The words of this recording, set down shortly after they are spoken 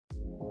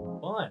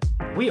on.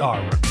 We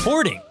are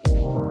recording.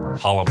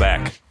 Holla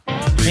back.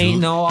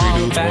 Ain't no all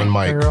dudes, back, one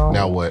mic. girl.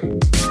 Now what?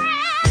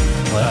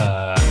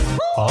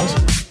 Pause.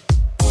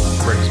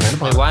 Breakfast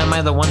Panda. Wait, why am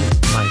I the one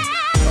mic?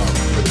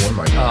 One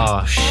mic.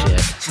 Oh, shit.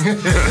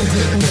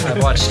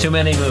 I've watched too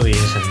many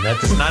movies, and that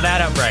does not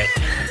add up right.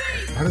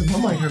 Why does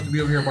my mic have to be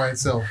over here by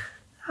itself?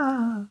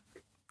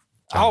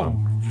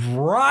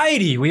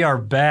 Alrighty, we are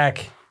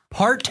back.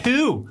 Part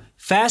 2,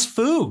 fast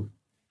food.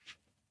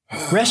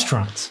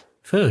 Restaurants.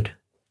 Food.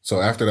 So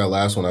after that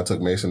last one, I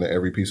took Mason to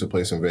every pizza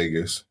place in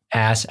Vegas.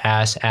 Ass.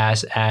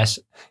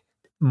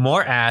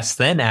 More ass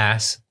than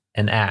ass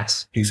and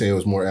ass. He said it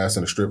was more ass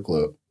in a strip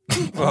club.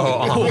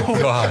 Oh my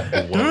God.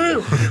 That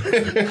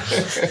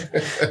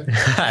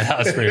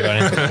was pretty funny.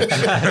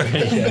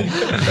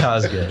 That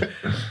was good.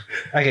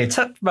 Okay,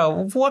 talk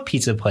about what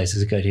pizza place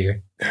is good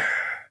here.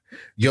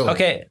 Yo,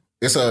 Okay.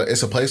 it's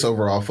a place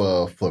over off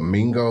of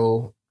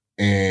Flamingo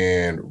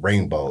and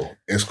Rainbow.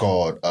 It's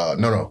called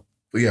Flamingo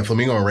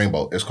and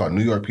Rainbow. It's called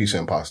New York Pizza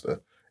and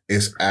Pasta.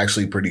 It's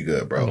actually pretty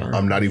good, bro. Yeah.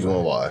 I'm not even gonna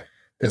lie.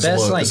 It's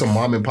a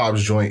mom and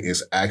pop's joint.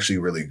 It's actually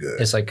really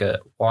good. It's like a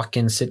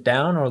walk-in, sit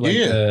down, or like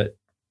a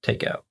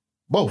takeout.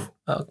 Both.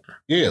 Oh.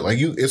 Yeah, like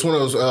it's one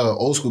of those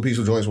old school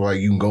pizza joints where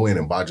you can go in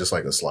and buy just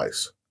like a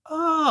slice.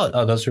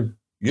 Oh, those are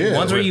Yeah.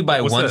 ones where you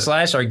buy one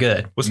slice are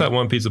good. What's that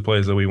one pizza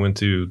place that we went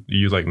to?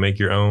 You like make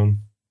your own?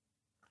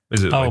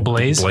 Is it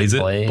Blaze?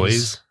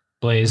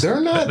 Blaze. They're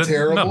not That's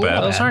terrible. not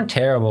bad. Those aren't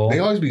terrible. They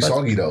always be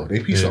soggy though.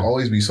 They pizza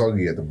always be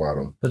soggy at the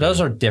bottom. But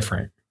those are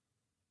different.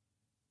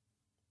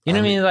 You know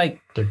what I mean?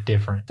 Like They're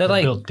different. They're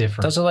like built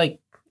different. those are like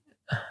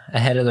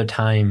ahead of their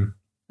time.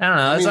 I don't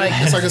know.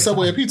 It's like a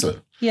Subway of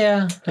pizza.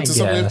 Yeah, It's a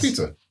Subway of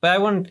pizza. But I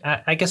wouldn't.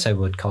 I guess I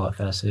would call it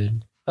fast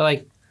food. But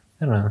like,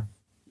 I don't know.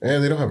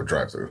 And they don't have a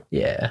drive-through.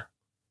 Yeah,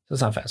 so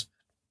it's not fast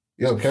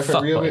food. Yo, Cafe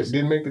Fuck Rio boys.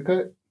 didn't make the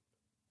cut?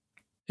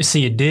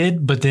 See, it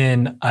did, but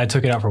then I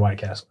took it out for White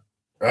Castle.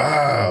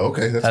 Ah,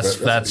 okay. That's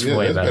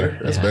way better.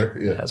 That's Yeah. better.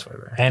 Yeah. That's way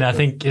better. And I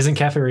think, isn't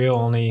Cafe Rio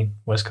only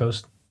West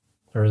Coast?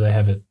 Or do they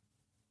have it?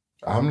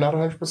 I'm not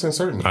 100%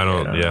 certain. I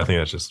don't. Yeah, I think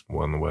that's just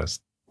one in the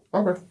West.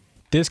 Okay.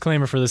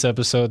 Disclaimer for this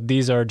episode,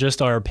 these are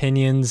just our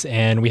opinions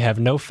and we have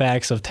no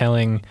facts of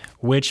telling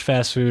which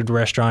fast food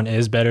restaurant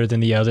is better than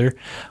the other.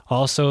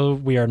 Also,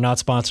 we are not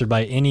sponsored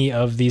by any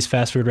of these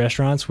fast food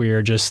restaurants. We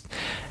are just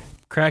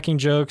cracking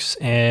jokes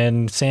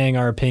and saying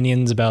our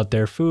opinions about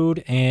their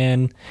food.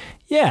 And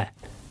yeah,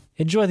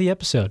 enjoy the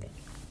episode.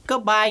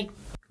 Goodbye.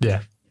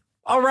 Yeah.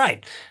 All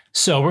right.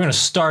 So we're going to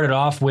start it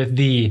off with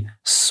the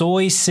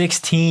Soy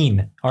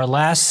 16, our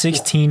last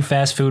 16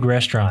 fast food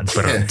restaurants.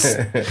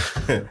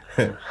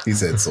 He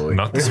said soy.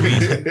 Not the sweet.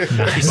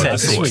 He said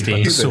 16.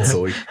 He said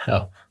soy.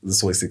 Oh. The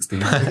soy 16.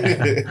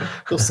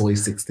 The soy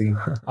 16.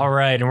 All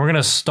right. And we're going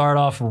to start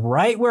off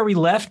right where we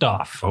left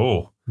off.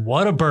 Oh,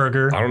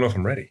 Whataburger I don't know if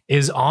I'm ready.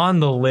 is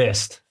on the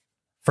list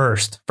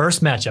first.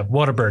 First matchup,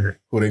 Whataburger.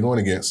 Who are they going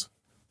against?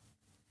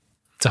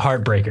 It's a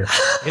heartbreaker.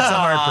 It's a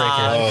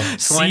heartbreaker.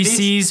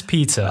 CC's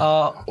Pizza.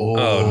 Oh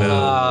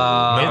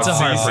no. It's a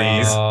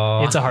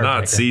heartbreaker. It's a heartbreaker.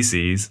 Not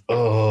CC's.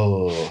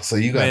 Oh, so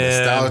you got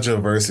Man. nostalgia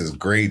versus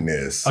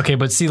greatness. Okay,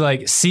 but see,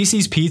 like,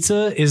 CC's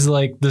Pizza is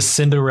like the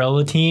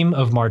Cinderella team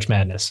of March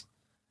Madness.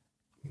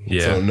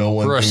 Yeah. So no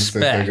one thinks that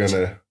they're Respect.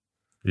 going to...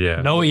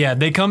 Yeah. No, yeah,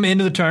 they come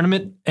into the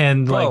tournament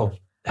and Bro, like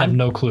have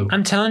no clue.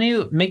 I'm telling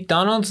you,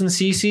 McDonald's and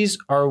CC's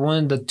are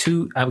one of the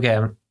two. Okay,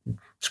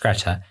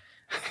 scratch that.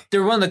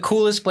 They're one of the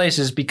coolest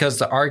places because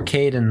the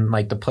arcade and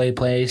like the play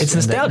place. It's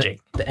and nostalgic.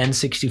 The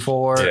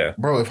N64. Yeah.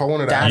 Bro, if I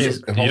wanted to That actually,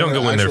 is- if I You don't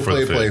wanted go an in there actual for the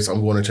play food. place,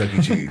 I'm going to Chuck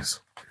E.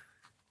 Cheese.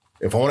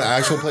 If I want an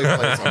actual play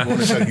place, I'm going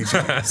to Chuck E.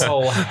 Cheese.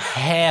 Oh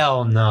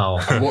hell no!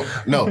 I'm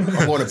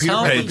going to Peter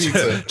Tell Pan me-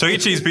 Pizza. Chuck E.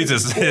 Cheese pizza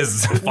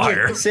is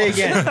fire. Say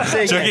again.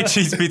 Say Chuck E. again.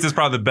 Cheese pizza is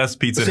probably the best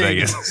pizza in Say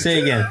Vegas. again.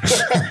 Say again.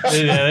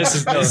 Yeah, this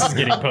is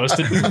getting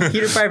posted.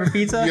 Peter Piper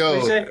pizza. What'd you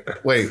Yo, say?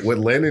 wait, what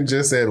Landon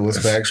just said was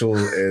factual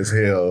as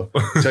hell.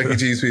 Chuck E.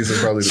 Cheese pizza is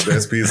probably the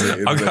best pizza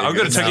in I'm going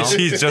to Vegas. Chuck E. No.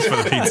 Cheese just for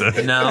the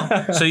pizza.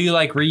 No. So you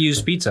like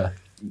reused pizza?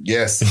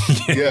 Yes.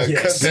 Yeah,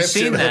 Yes. cut that You've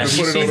seen shit that. up and You've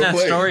put it seen on the that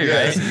plate. story,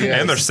 Yes, right? yes.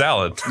 And their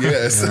salad.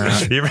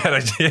 Yes. You ever had a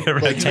Like, you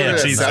know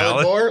that cheese salad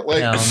salad? bar?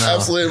 Like, Hell it's no.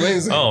 absolutely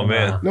amazing. Oh,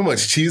 man. You know how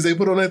much cheese they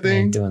put on that I ain't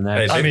thing? doing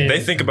Hey, that. they, mean-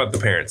 they think about the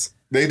parents.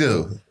 They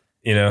do.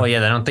 You know? Well, yeah,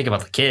 they don't think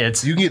about the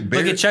kids. You can get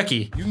beer. Look at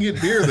Chucky. You can get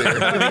beer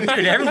there.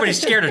 Dude,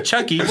 everybody's scared of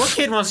Chucky. What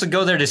kid wants to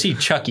go there to see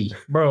Chucky?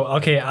 Bro,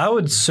 okay, I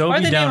would so Why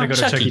be they down to name go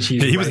him to Chuck E. Chucky?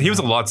 Cheese. He was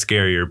a lot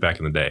scarier back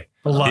in the day.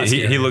 a lot.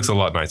 He scarier. looks a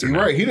lot nicer You're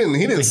now. right. He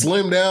didn't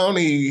slim down.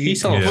 He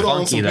He's so put on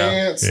funky, some though.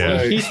 pants. Yeah.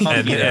 Like, He's And,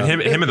 funky, and though.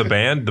 him and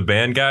the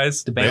band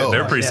guys, The band-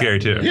 they're pretty yeah. scary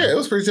too. yeah, it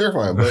was pretty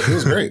terrifying, but it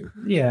was great.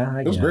 Yeah,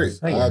 It was great.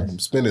 I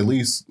spent at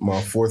least my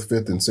 4th,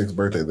 5th, and 6th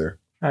birthday there.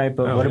 All right,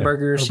 but Oh,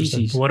 Whataburger or 100%.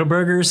 CC's?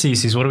 Whataburger or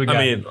CC's? What do we got? I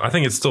mean, I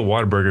think it's still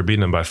Whataburger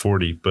beating them by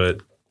 40, but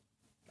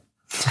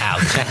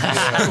Ouch.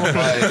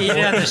 You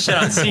didn't have to shit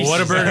on CC's.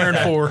 Whataburger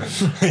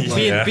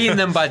and 4. Beating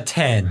them by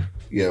 10.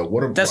 Yeah,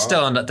 Whataburger. That's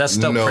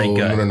still pretty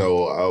good.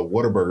 No.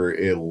 Whataburger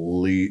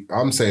elite.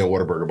 I'm saying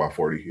Whataburger by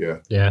 40. Yeah.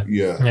 Yeah.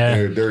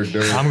 They're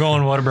I'm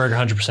going Whataburger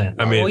 100%.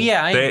 I mean, well,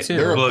 yeah, I am too.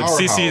 Look, powerhouse,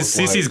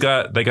 CC's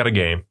got a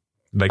game.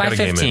 They By got a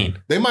game 15. in.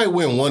 They might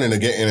win one in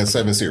a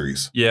 7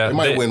 series. Yeah, they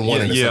might win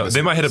one in a 7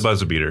 they might hit a series.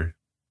 buzzer beater.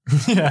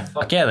 Yeah.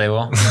 Fuck yeah, they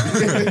will.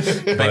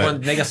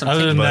 they got some.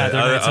 Other than But that,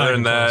 they're not other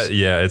than that, close.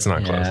 yeah, it's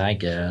not close. Yeah, I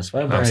guess.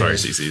 I'm sorry,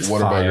 CC's.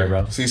 Fire,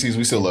 bro. Whataburger. CC's,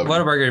 we still love you.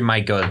 Whataburger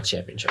might go to the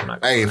championship.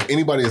 Hey, if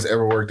anybody has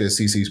ever worked at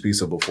CC's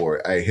Pizza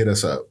before, hey, hit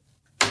us up.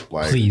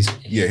 Like, Please.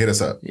 Yeah, hit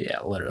us up. Yeah,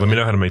 literally. Let me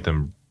know how to make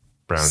them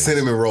brownies.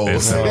 Cinnamon rolls. Yeah,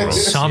 cinnamon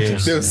rolls.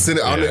 Something.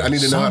 I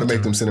need to know how to make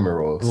Something. them cinnamon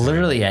rolls.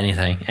 Literally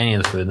anything. Any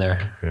of the food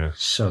there. Yeah.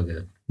 So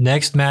good.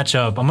 Next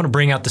matchup, I'm going to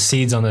bring out the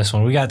seeds on this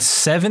one. We got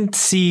 7th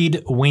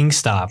seed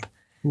Wingstop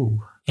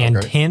and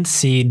Okay. 10th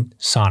seed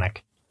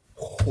Sonic.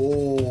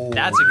 Oh,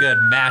 That's a good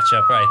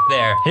matchup right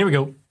there. Here we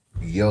go.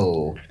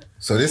 yo.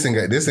 So this thing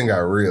got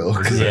real.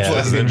 Yeah.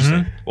 This is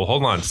interesting. Well,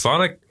 hold on.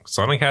 Sonic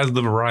has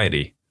the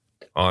variety.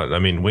 I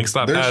mean,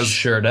 Wingstop There's-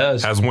 Sure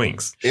does. has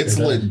wings. It's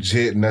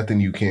legit nothing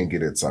you can't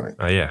get at Sonic.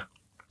 Yeah.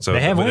 So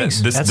They have but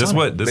wings. This That's is Sonic.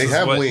 what this They is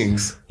have what,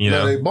 wings. you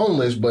know. They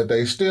boneless, but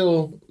they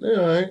still,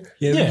 Yeah,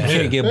 Yeah. you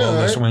can't get Yeah,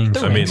 boneless right.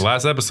 wings. I mean,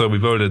 last episode we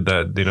voted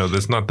that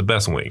that's not the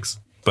best wings,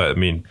 but I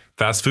mean,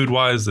 fast food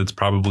wise, it's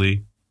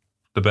probably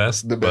the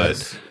best. the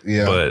best.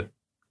 Yeah. But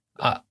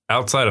Uh,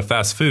 outside of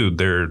fast food,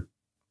 they're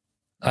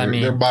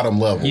they're bottom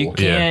level. you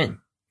can't,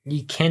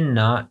 you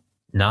cannot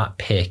not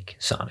pick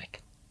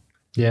Sonic.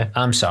 Yeah.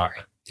 I'm sorry.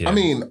 I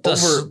mean,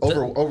 The-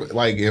 over,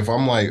 like if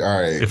I'm like,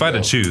 all right, if I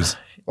had to choose,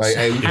 like,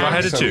 hey, if I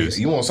had to tell me, choose.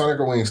 you want Sonic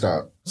or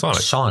Wingstop?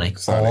 Sonic.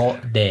 Sonic all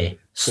day.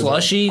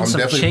 Slushy, I'm some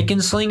definitely-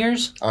 chicken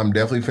slingers. I'm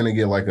definitely finna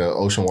get like a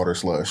ocean water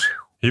slush.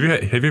 Have you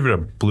ever had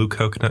a blue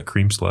coconut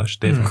cream slush?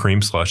 They have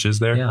cream slushes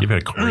there. Yeah. You've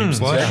had a cream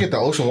See, I slush? get the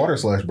ocean water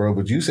slush, bro,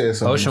 but you said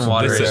something. Ocean some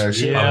water good is- ass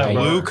shit. yeah, A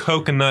bro. blue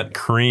coconut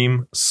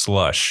cream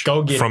slush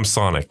Go get from it.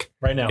 Sonic.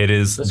 Right now. It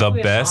is Let's the go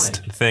get best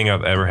Sonic. thing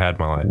I've ever had in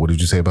my life. What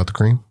did you say about the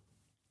cream?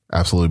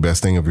 Absolutely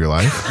best thing of your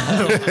life.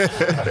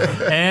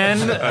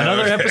 And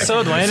another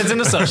episode, Landon's in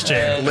the sus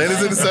chair.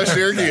 Landon's in the such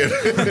there again.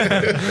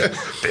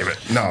 Damn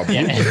it. Nah,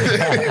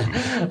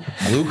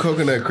 blue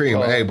coconut cream.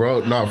 Hey,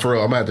 bro. No, for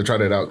real. I'm going to have to try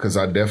that out because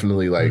I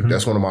definitely like,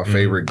 that's one of my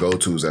favorite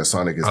go-tos at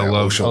Sonic is I that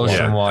love ocean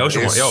Ocean water. water.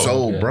 Ocean It's water.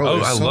 so, bro. Oh,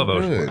 it's I so love good.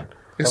 ocean water.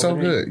 It's so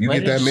good. You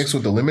get that mixed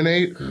with the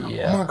lemonade.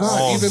 Yeah. Oh my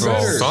God, even bro,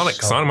 better.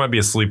 Sonic might be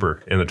a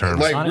sleeper in the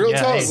tournament. Like, Sonic, real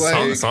yeah, talk.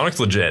 hey, Like, Sonic's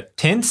legit.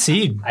 10th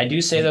seed. I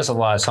do say this a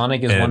lot.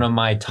 Sonic is And one of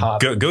my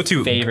top Go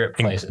to favorite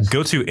places.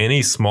 Go to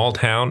any small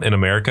town in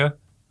America.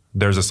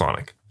 There's a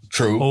Sonic.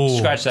 true. Oh,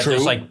 Scratch that. True.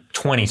 There's like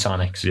 20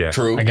 Sonics. Yeah.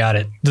 True. I got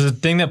it. The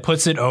thing that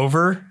puts it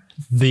over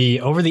the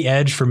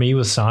edge for me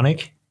with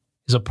Sonic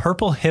is a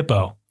purple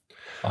hippo.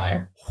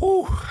 Fire.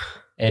 Whew.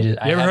 It is,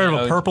 You ever heard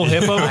of a purple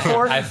hippo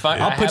before?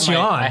 I'll put you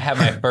on. I had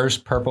my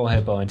first purple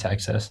hippo in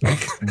Texas.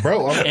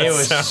 Bro, It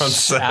was. Sounds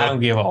sad. I don't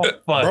give a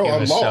fuck. Bro, it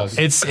I'm was lost.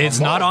 so. It's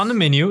not on the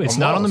menu. It's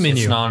I'm not on the lost.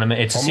 menu. It's not.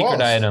 It's a I'm secret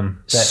lost.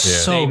 item that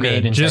So they made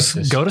good. in Just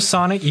Texas. go to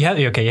Sonic.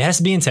 It has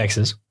to be in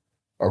Texas.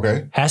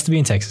 okay. Has to be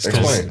in Texas.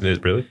 'cause-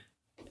 Explain. Really?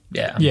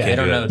 Yeah. Yeah, They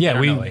don't know. they yeah,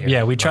 don't we know it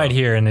here. we tried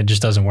here and it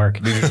just doesn't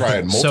work. Did you try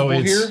it multiple So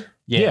it's here?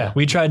 yeah.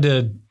 We tried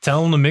to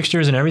tell them the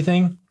mixtures and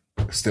everything.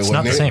 Still It's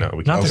not the wasn't same. it? No,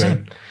 we Not the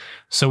can't. same.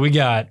 So we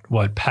got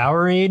what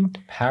Powerade.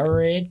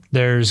 Powerade.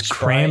 There's Sprite.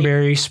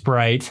 cranberry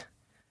Sprite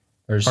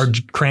There's or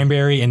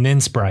cranberry and then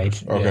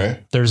Sprite. Okay.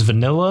 There's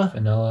vanilla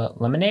vanilla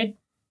lemonade.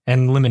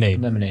 and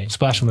lemonade. Lemonade.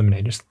 Splash of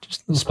lemonade. Just a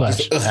little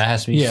splash. That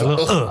has to be. Yeah, a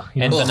little,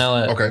 you and know.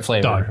 vanilla Okay.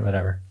 flavor, Dog.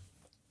 whatever.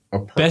 A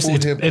purple Best.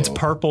 hippo. It's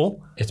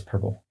purple. It's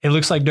purple. It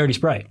looks like Dirty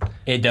Sprite,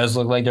 It does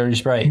look like Dirty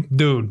Sprite.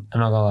 dude. I'm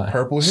not gonna lie.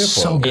 Purple hippo.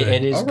 So good.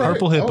 It is All right.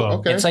 purple hippo. Oh,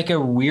 okay. It's like a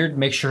weird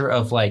mixture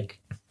of like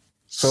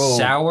So-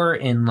 sour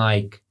and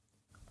like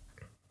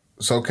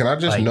So can I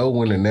just Like- know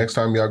when the next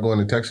time y'all going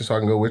to Texas so I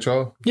can go with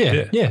y'all?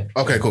 Yeah, yeah.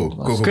 Okay, cool.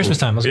 Christmas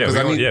time. Let's Yeah, go.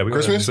 Because I we need- go in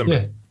Christmas? December.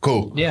 Yeah.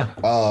 Cool. yeah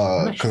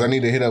Because I need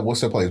to hit up,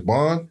 what's that place?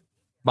 Bond?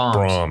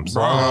 bombs.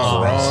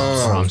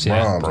 Brahms.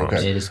 yeah.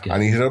 Okay. It is good. I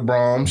need to hit up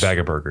Brahms. Bag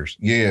of burgers.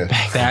 Yeah.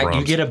 Bag, you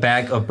Brahms. get a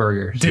bag of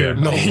burgers. Dude,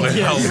 Yeah. no,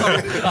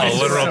 A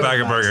literal bag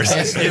of burgers.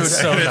 It's so It's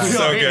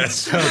so good. It's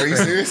so Are you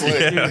good. serious?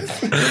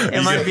 Like,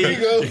 It might be. There you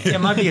go.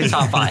 It might be a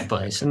top 5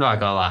 place. I'm not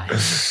gonna lie.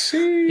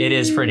 It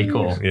is pretty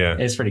cool. Yeah.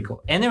 It's pretty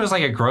cool. And there was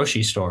like a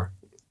grocery store.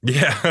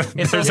 Yeah,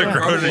 there's a like a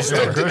grocery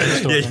store. grocery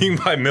store. Yeah, you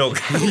can buy milk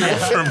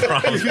from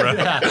Brahms, bro.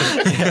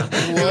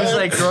 It was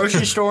like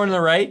grocery store on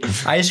the right,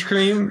 ice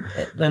cream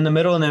in the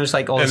middle, and there was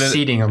like all the And then-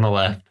 seating on the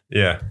left.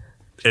 Yeah,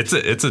 it's a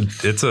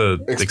experience.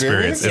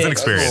 Experience? It's an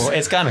experience. Cool.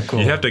 It's kind of cool.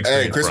 You have to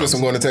experience. Hey, Christmas,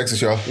 I'm Brahms. going to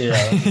Texas, y'all.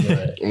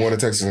 Yeah. I'm going to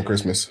Texas on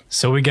Christmas.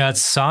 So we got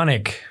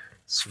Sonic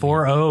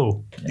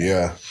 4-0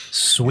 Yeah.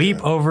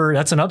 sweep over.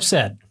 That's an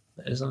upset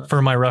Isn't it?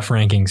 for my rough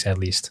rankings, at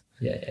least.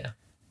 Yeah.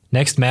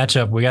 Next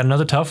matchup, we got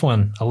another tough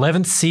one.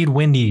 11th seed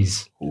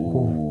Wendy's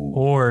Ooh.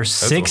 or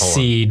 6th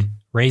seed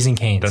Raising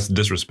Cane's. That's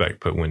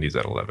disrespect. Put Wendy's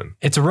at 11.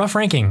 It's a rough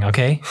ranking,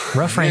 okay?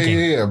 Rough ranking.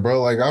 Yeah, bro.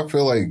 Like, I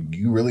feel like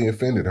you really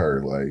offended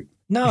her. Like,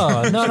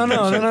 No.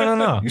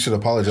 you should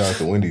apologize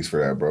to Wendy's for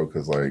that, bro.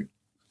 Because, like,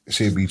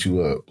 she'll beat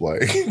you up.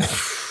 Like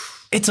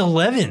It's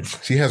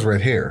 11th. she has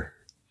red hair.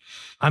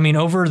 I mean,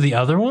 over the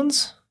other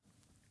ones?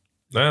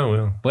 Oh,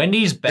 well.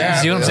 Wendy's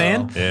bad. See what I'm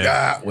saying? Yeah.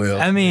 God,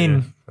 well. I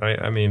mean,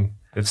 I mean,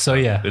 it's so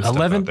yeah, it's tough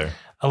out 11th, there.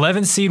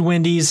 11th seed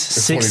Wendy's,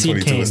 6th seed 2022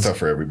 is Canes. tough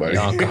for everybody.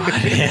 Oh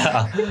God,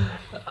 yeah.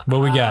 What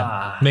we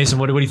got? Mason,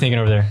 what are you thinking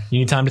over there? You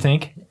need time to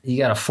think? You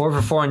got a 4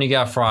 for 4 and you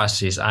got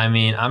Frosties. I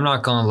mean, I'm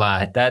not gonna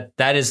lie.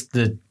 That is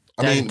the.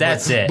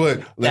 That's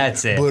it.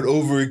 That's it. But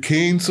over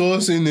cane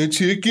sauce and the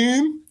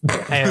chicken.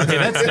 Hey, okay,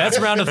 that's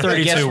round of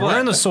 32. Guess what? We're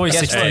in the soy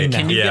Guess 16 what? now.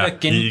 Can you Yeah,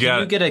 can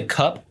you get a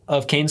cup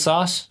of cane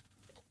sauce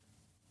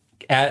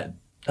at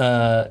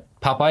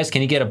Popeyes?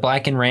 Can you get a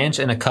blackened ranch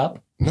in a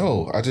cup?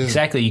 No, I just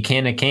Exactly. You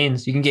can at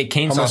Cane's. You can get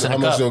cane how sauce much? in How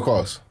a much cup. do it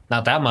cost?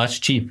 Not that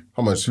much. Cheap.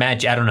 How much?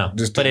 Match. I don't know.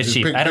 But it's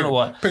cheap. I don't know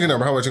what. Pick a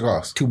number. How much it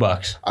costs?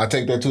 $2. I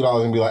take that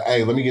 $2 and be like,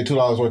 hey, let me get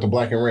 $2 worth of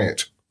Black and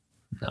Ranch.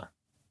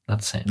 Not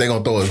the same. They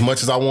gonna throw as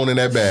much as I want in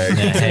that bag.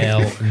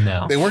 Hell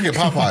no. They work at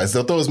Popeyes.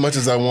 They'll throw as much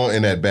as I want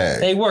in that bag.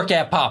 They work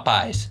at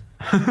Popeyes.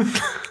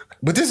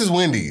 But this is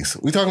Wendy's.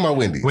 We talking about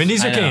Wendy's.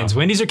 Wendy's or I know. Canes?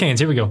 Wendy's or Canes?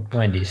 Here we go.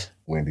 Wendy's.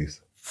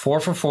 Wendy's. 4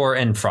 for 4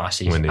 and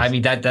Frosties. Wendy's. I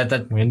mean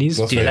that. Wendy's?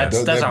 Those- Dude, that's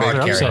a hard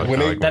bacon- carry. when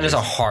they- That is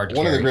a hard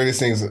One of the carry. greatest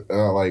things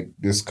like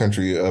this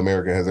country,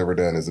 America, has ever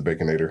done is the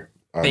Baconator.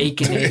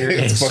 Baconator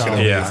it's is fucking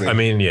solid. Yeah, amazing. I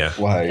mean, yeah.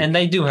 Like, And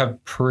they do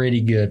have pretty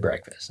good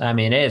breakfast. I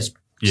mean, it's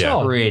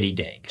Yeah. pretty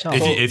dang good.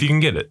 If you can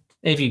get it.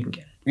 If you can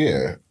get it.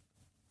 yeah.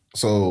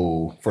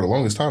 So for the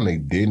longest time, they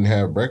didn't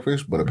have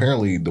breakfast, but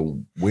apparently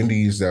the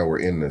Wendy's that were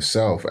in the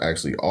South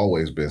actually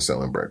always been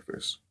selling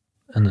breakfast.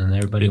 And then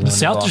everybody The wanted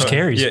South to just walk.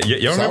 carries. Yeah,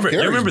 y'all South remember?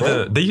 carries, You remember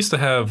bro. they used to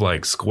have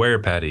like square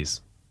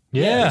patties.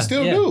 Yeah. They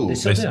still Yeah, do. they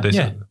still do.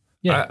 Yeah.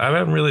 Yeah. I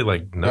haven't really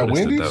like At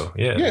noticed it Wendy's? though.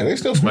 Yeah, Yeah, they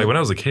still like when I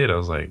was a kid, I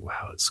was like,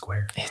 wow, it's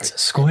square. It's a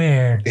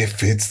square. It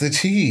fits the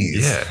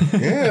cheese. Yeah,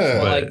 Yeah.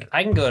 But- Like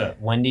I can go to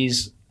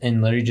Wendy's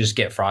and literally just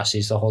get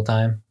Frosties the whole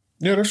time.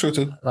 Yeah, that's true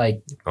too.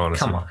 Like,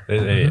 honestly, come on.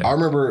 I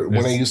remember when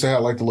It's- they used to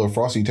have like the little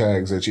frosty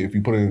tags that if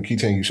you put it in a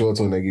keychain, you show it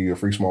to them, they give you a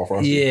free small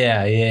frosty.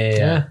 Yeah.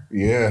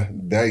 Yeah,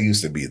 that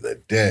used to be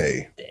the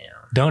day. Damn.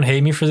 Don't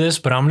hate me for this,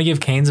 but I'm going to give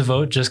Canes a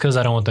vote just because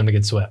I don't want them to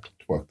get swept.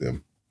 Fuck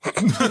them.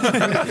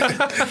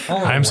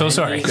 I'm so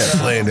sorry. That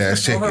bland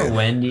ass Over chicken.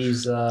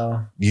 Wendy's,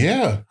 though.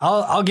 Yeah.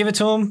 I'll give it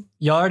to them.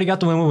 Y'all already got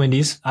the win with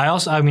Wendy's. I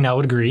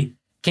would agree.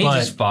 Cane's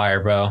But- is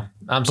fire, bro.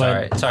 I'm But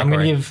sorry. Sorry, I'm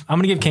gonna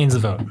Corey. give Canes the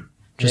vote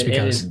just It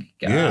because. is,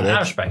 Yeah, I that-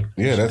 respect.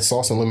 Yeah, that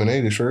sauce and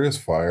lemonade, it sure is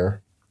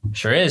fire.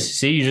 Sure is.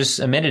 See, you just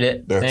admitted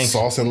it. That Thanks.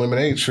 sauce and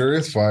lemonade sure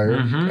is fire.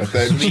 Mhm. At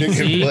that Sweet chicken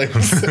tea.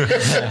 place.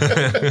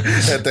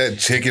 At that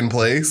chicken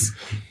place.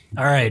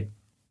 All right.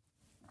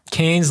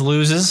 Canes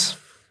loses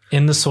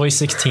in the soy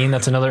 16.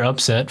 That's another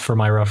upset for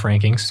my rough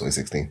rankings Soy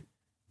 16.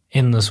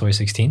 in the soy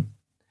 16.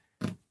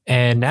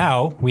 And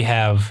now we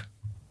have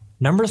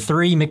number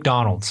 3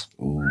 McDonald's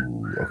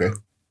Ooh, okay.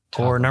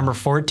 or number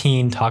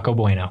 14 Taco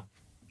Bueno.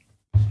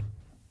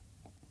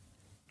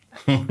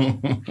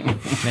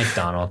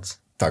 McDonald's.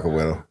 Taco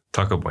Bueno.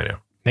 Taco Bueno.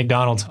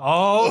 McDonald's.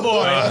 Oh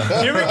boy.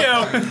 Here we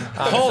go.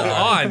 Hold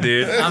on,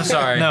 dude. I'm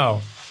sorry.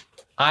 No.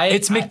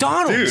 It's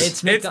McDonald's. Dude,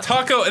 It's it's McDo-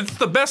 taco. It's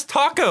the best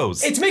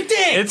tacos. It's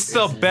McDonald's. It's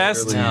the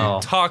best No.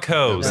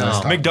 tacos.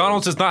 No.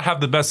 McDonald's does not have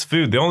the best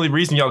food. The only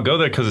reason y'all go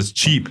there because it's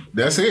cheap.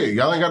 That's it.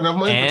 Y'all ain't got enough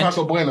money And for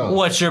Taco Bueno.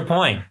 what's your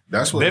point?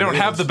 That's what They it don't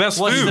have is. the best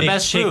What's food. the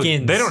best food?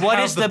 McChickens. They don't What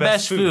have is the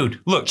best food?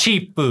 Look,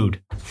 Cheap food.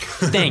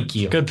 Thank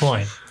you. Good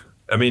point.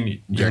 I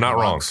mean, you're Jack not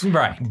wrong. Box.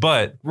 Right.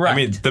 But Right. I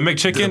mean, the The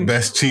McChicken,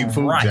 best cheap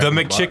food. Right. Jack the in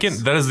Box. McChicken,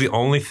 that is the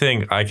only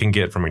thing I can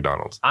get from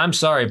McDonald's. I'm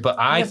sorry, but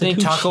I have the think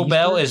two Taco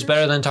Bell is cheeseburgers?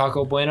 better than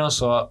Taco Bueno,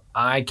 so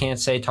I can't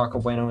say Taco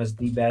Bueno is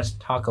the best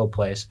taco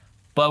place.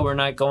 But we're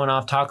not going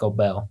off Taco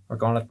Bell. We're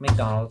going off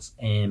McDonald's,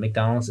 and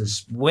McDonald's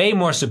is way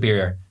more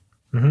superior.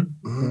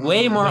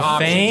 Way more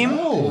options. fame?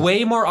 No.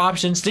 Way more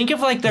options. Think of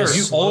like their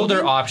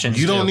older options.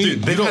 You don't too. need. Dude,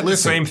 you they've don't had the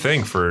listen. same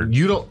thing for.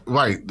 You don't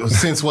right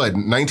since what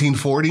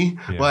 1940?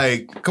 Yeah.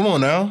 Like, come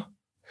on now.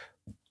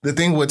 The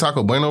thing with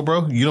Taco Bueno,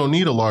 bro, you don't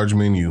need a large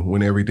menu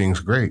when everything's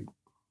great.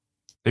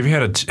 Have you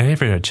had a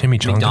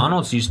chimichanga?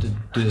 McDonald's used to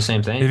do the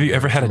same thing. Have you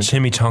ever had a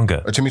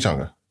chimichanga A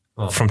chimichanga.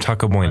 Well, from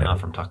Taco Bueno? not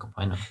from Taco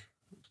Bueno.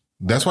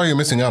 That's why you're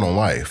missing out on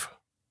life.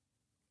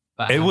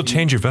 But It will have you-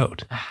 change your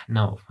vote.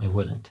 No, it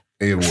wouldn't.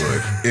 It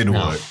would. It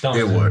No, would. don't.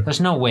 It would.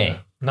 There's no way.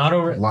 Not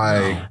over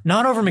Like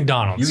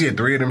McDonald's. you get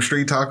 3 of them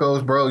street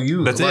tacos, bro.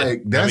 You That's like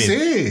it. that's I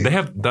mean, it. They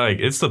have like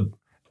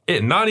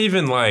not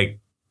even like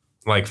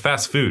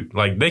fast food.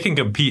 Like they can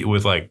compete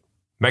with like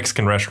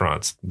Mexican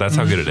restaurants. That's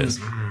how good it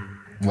is.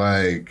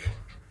 Like,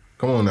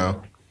 come on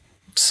now.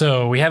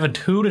 So we have a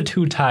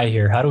 2-2 tie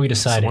here. How do we So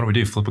decide? what do we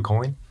do? Flip a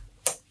coin?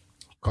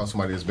 Call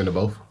somebody that's been to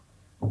both.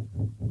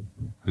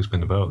 Who's been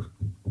to both?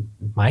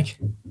 Mike?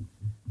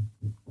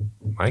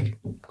 Mike?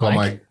 Call Mike?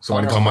 Mike.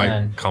 Somebody Oh, call Mike.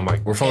 man. Call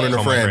Mike. We're phoning a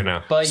Call Mike friend right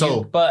now. But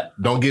So- but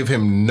Don't give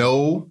him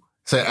no.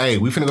 Say, hey,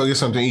 we finna go get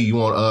something to eat. You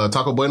want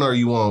Taco Bueno or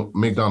you want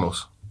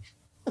McDonald's?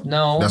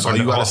 no. That's all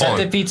you gotta Hold say. on.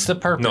 That defeats the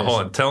purpose. No,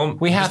 hold on. Tell him.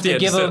 We have to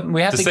give him-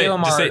 we have to give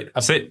him just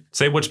our-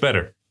 say which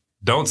better.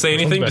 Don't say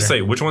anything. one's Just better?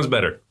 say which one's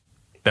better.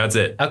 That's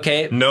it.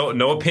 Okay. No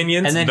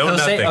opinions. And then no he'll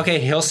nothing. say, okay,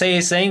 he'll say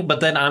his thing,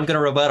 but then I'm going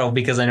to rebuttal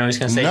because I know he's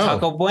going to say No.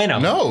 Taco Bueno.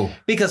 No.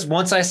 Because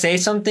once I say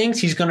some things,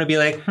 he's going to be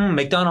like,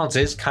 McDonald's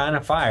is kind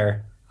of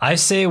fire. I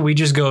say we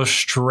just go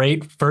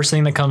straight first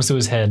thing that comes to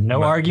his head.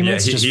 No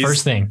arguments, just he's-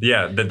 first thing.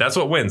 Yeah, that's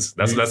what wins.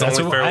 That's the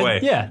only what- fair way. I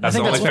that's the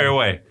think only that's fair what-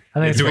 way. I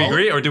think Do we it's-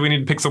 agree, or do we need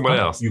to pick someone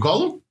else? You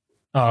call him?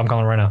 Oh, I'm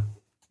calling right now.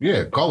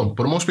 Yeah, call him.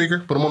 Put him on speaker.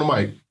 Put him on the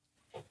mic.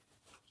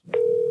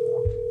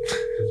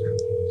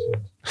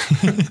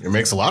 It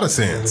makes a lot of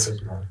sense.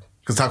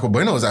 Because Taco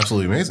Bueno is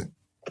absolutely amazing.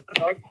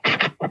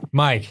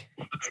 Mike,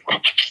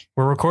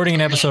 we're recording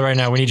an episode right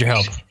now. We need your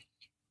help.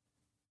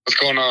 What's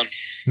going on?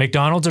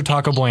 McDonald's or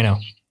Taco Bueno?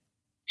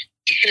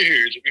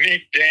 Dude,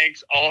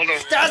 McDanks all the way.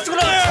 That's what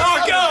I'm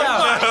talking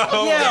about.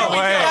 No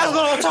way. That's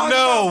what I'm talking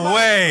No about.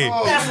 way.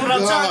 That's what I'm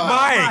talking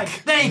about. Mike.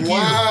 Thank you.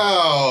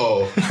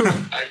 Wow.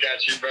 I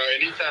got you, bro.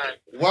 Anytime.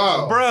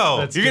 Wow. Bro,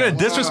 That's you're going to good.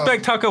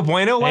 disrespect Taco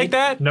Bueno Hey, like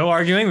that? No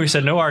arguing. We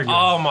said no arguing.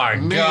 Oh, my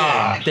Man.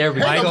 God. There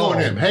we Hang go. up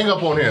on him. Hang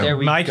up on him. There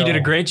we Mike, go. you did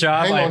a great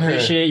job. Hang I on here.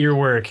 appreciate your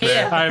work.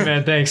 Yeah. All right,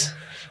 man. Thanks.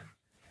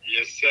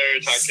 Yes, sir.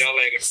 Talk to y'all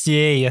later.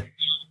 See ya.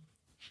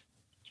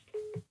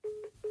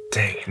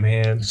 Dang,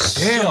 man.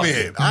 Damn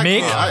it.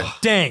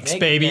 McDanks,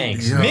 baby.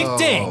 McDanks.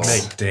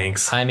 McDanks.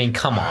 McDanks. I mean,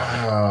 come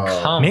on.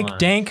 Come on.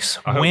 McDanks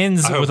I hope-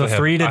 wins I hope with a they have-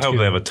 3-2. I hope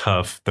they have a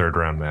tough third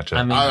round matchup.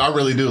 I mean, I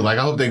really do. Like,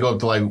 I hope they go up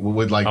to like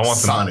with like I want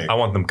Sonic. them. I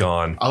want them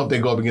gone. I hope they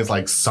go up against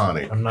like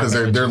Sonic I'm not because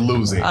they're gonna-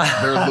 losing.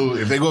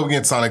 If they go up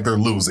against Sonic, they're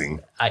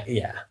losing.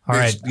 yeah. All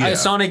right. Yeah.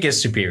 Sonic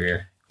is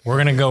superior. We're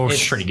going to go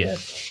It's pretty good.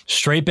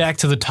 straight back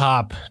to the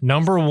top.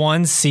 Number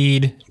 1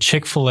 seed,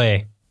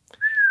 Chick-fil-A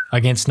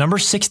against number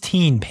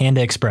 16,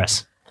 Panda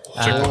Express.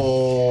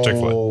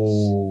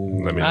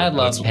 Chick-fil-A. I mean, I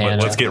love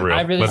Panda. Let's get real.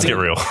 I really Let's do. get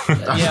real.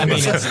 Yeah, I mean,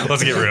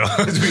 Let's get real.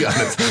 Let's be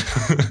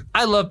honest.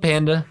 I love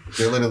Panda.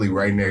 They're literally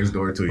right next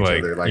door to each Like,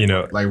 other. Like, you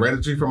know- like right at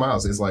the street from my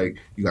house. It's like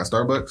you got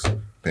Starbucks,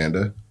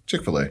 Panda,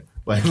 Chick-fil-A.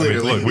 Like I mean,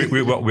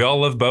 literally. look, we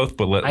all love both,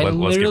 but let's I get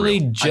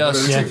literally real.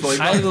 just, I go to Chick-fil-A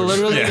I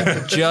literally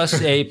Yeah.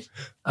 just ate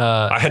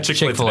I had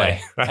Chick-fil-A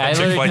today. I had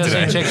Chick-fil-A literally just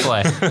ate today.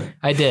 Chick-fil-A.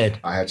 I did.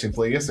 I had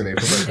Chick-fil-A yesterday.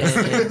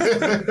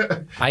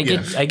 For I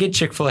get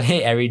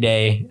Chick-fil-A every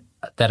day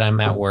that I'm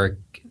at work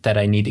that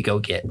I need to go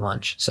get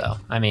lunch. So,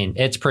 I mean,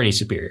 it's pretty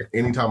superior.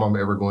 Anytime I'm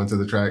ever going to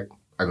the track,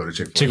 I go to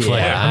Chick-fil-A. Chick-fil-A.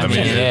 Yeah, I mean,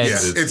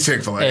 It's it's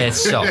Chick-fil-A.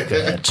 it's so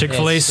good.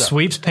 Chick-fil-A It's so-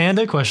 sweeps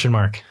Panda? Question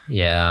mark.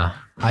 Yeah.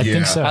 I Yeah.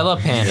 think so. I love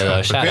Panda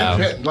though. Shout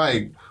out.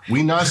 Like,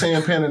 we not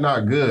saying Panda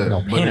not good,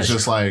 No, but Panda's it's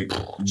just like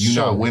you're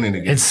not winning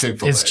against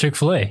Chick-fil-A. It's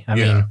Chick-fil-A. I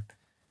Yeah. mean,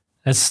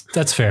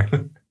 that's fair.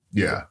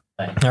 Yeah.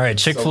 All right,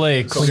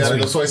 Chick-fil-A. So we got to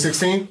go Soy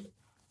 16?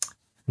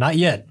 Not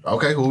yet.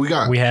 Okay, who we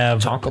got? We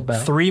have Taco Bell.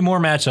 3 more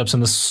matchups in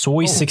the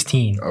Soy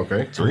 16.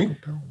 Okay, 3.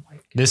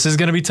 This is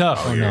going to be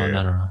tough. Oh,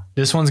 no.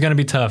 This one's going to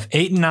be tough.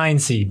 8 and 9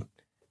 seed.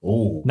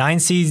 Ooh. 9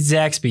 seed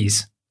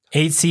Zaxby's.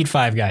 8 seed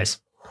Five Guys.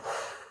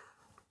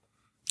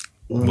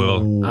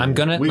 Well, I'm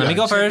gonna We let me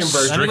got go chicken first.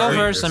 versus Let me go chicken.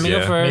 first. Let me go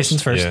Yeah. first.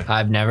 Mason's first. Yeah.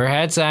 I've never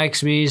had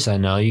Zaxby's. I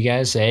know you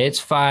guys say it's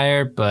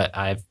fire, but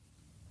I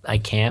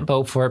can't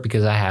vote for it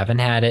because I haven't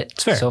had it.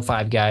 It's fair. So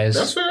Five Guys.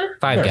 That's fair.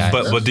 Five Guys.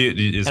 but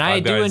is and I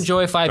Five do Guys-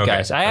 enjoy Five Okay,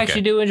 Guys. I okay.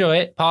 actually do enjoy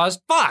it. Pause.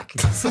 Fuck.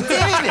 Damn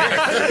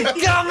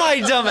it. Got my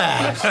dumb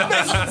ass.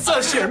 Mason's in the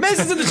trust chair.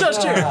 Mason's in the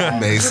trust chair.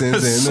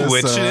 Mason's in the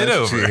Switching it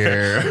over.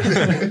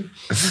 chair.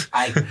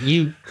 I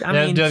mean,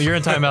 Dev, you're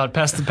in timeout.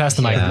 Pass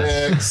the mic.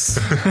 Yeah.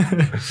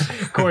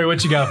 Next. Corey,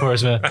 what you got for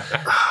us, man?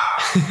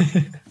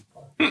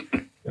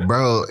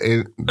 Bro,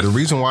 the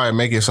reason why I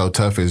make it so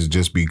tough is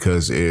just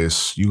because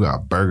you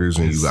got burgers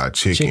and you got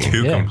chicken. chicken.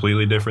 Two Yeah.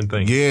 completely different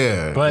things.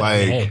 Yeah, But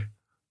like hey,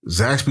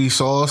 Zaxby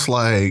sauce,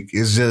 like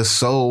it's just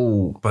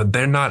so But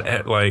they're not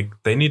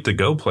they need to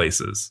go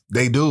places.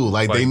 they do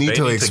like they need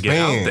to get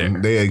out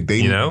expand. there. They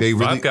You know, they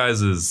really Five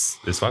Guys is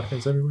Five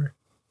Guys everywhere.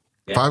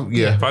 Five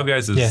yeah Five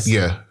Guys is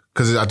Yeah.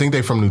 because I think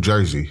they from New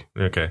Jersey.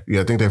 okay.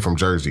 Yeah, I think they're from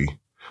Jersey.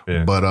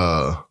 Yeah.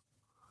 But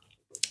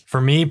for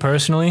me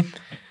personally,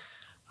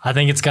 I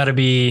think it's got to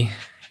be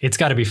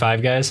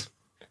Five Guys.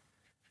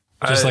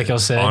 Just like I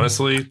said.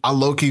 honestly, I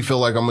low key feel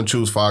like I'm gonna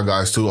choose Five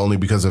Guys too, only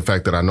because of the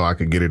fact that I know I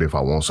could get it if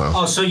I want some.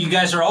 oh, so you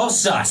guys are all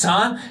sus,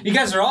 huh? You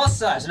guys are all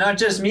sus, not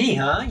just me,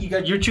 huh?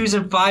 You're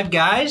choosing Five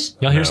Guys?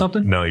 Y'all hear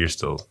something? No, you're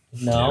still.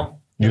 No.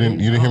 You didn't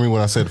hear me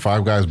when I said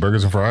Five Guys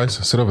burgers and fries?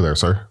 Sit over there,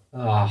 sir.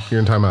 Oh,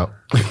 You're in timeout.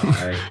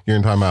 sorry. You're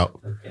in timeout.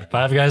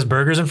 Five Guys,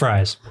 burgers and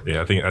fries.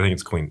 Yeah, I think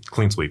it's clean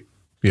sweep.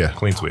 Yeah.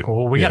 Clean sweep.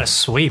 Oh, we got a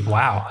sweep.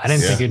 Wow, I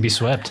didn't Yeah. think it'd be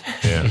swept.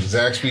 Yeah.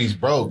 Zaxby's,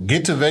 bro.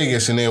 Get to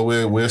Vegas and then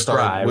we'll start.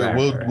 Right,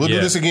 we'll right. do Yeah.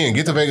 this again.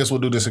 Get to Vegas.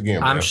 We'll do this again.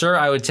 Bro. I'm sure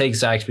I would take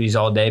Zaxby's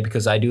all day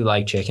because I do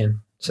like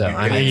chicken. So,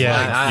 I mean,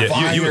 Yeah.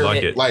 Yeah, you would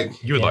like it. Like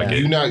You would like Yeah. it.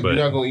 you're not but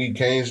gonna eat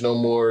Cane's no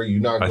more.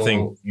 You're not I going.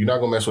 think- You're not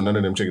gonna mess with none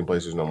of them chicken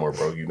places no more,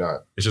 bro. You're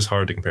not. It's just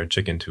hard to compare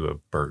chicken to a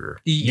burger.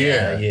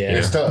 Yeah,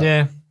 it's tough.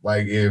 Yeah,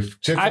 Like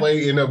if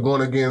Chick-fil-A end up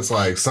going against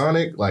like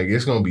Sonic, like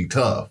it's gonna be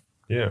tough.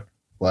 Yeah,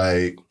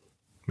 Like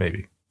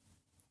maybe.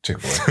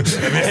 Chick-fil-A.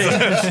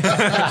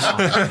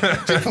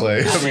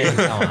 Chick-fil-A. I mean,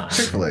 Come on.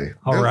 Chick-fil-A.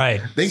 all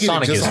right. They get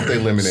Sonic it just is- off the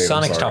lemonade.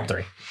 Sonic's I'm sorry. top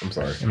 3. I'm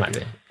sorry. It might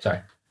be. Sorry.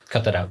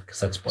 Cut that out because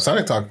that's spoiled.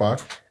 Sonic Top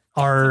 5.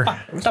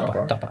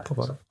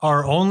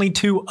 Our only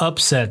 2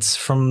 upsets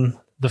from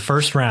the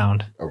first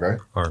round Okay.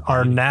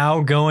 are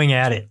now going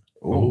at it.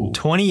 Ooh.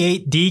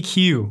 28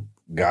 DQ.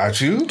 Got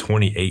you.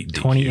 28 DQ.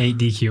 28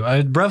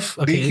 DQ. Rough.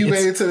 Okay, DQ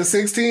made it to the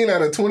 16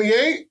 out of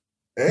 28.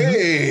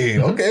 Hey,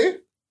 Mhm. okay.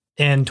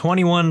 and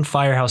 21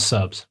 Firehouse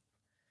subs.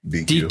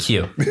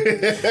 DQ.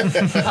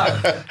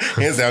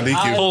 Hands down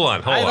DQ. Hold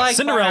on. I like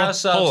Cinderella.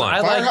 Firehouse subs. Hold on. I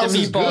like Firehouse the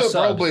is meatball good,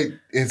 subs. bro, but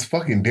it's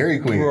fucking Dairy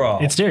Queen. Bro.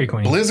 It's Dairy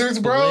Queen. Blizzards,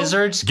 bro.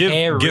 Blizzards Give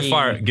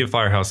carry. give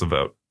Firehouse a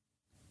vote.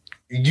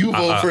 You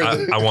vote for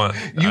I want.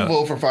 you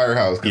vote for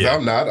Firehouse because yeah.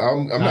 I'm not.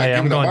 I'm not yeah,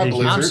 I'm giving up going my DQ.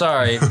 Blizzard. I'm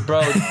sorry,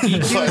 bro.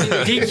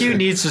 DQ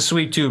needs to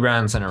sweep 2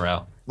 rounds in a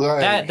row.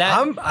 Like,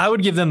 I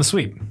would give them the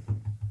sweep.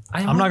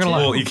 I'm not gonna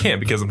lie. Well, you can't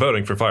because I'm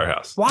voting for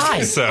Firehouse.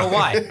 Why? So- But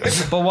why?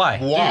 But why?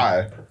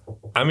 why?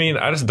 I mean,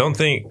 I just don't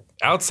think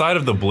outside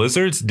of the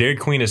Blizzards, Dairy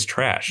Queen is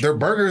trash. Their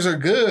burgers are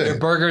good. Their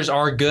burgers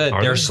are good.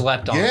 Are They're they?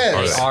 slept on.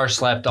 Yes. They are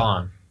slept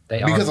on. They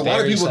Because are a lot of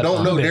very people slept don't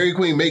on. know Dairy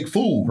Queen make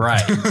food.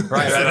 Right.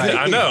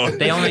 I know.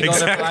 They only go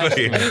there for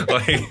exactly. ice cream.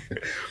 Like,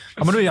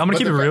 I'm gonna But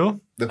keep it the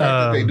real. The fact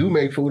that they do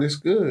make food is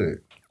good.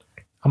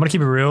 I'm gonna keep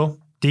it real.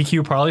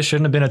 DQ probably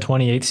shouldn't have been a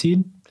 28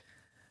 seed,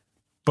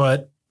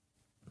 but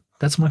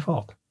that's my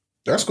fault.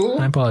 That's cool.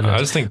 I apologize. I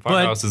just think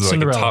Firehouse is like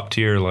Cinderella. a top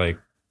tier, like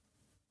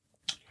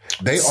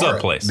They sub are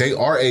place. They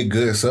are a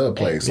good sub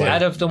place. Yeah.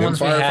 Out of the them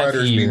ones we have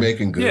firefighters be here.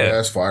 making good Yeah.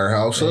 ass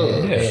Firehouse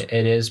subs. Yeah.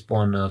 It is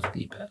one of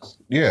the best.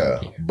 Yeah,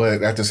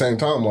 but at the same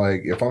time,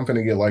 like if I'm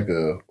finna get like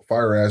a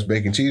fire ass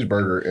bacon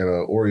cheeseburger and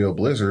a Oreo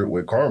Blizzard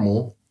with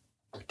caramel,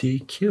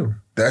 DQ.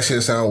 that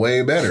shit sound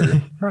way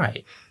better.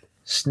 Right.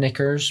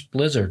 Snickers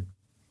Blizzard.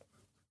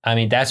 I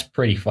mean, that's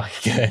pretty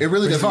fucking good. It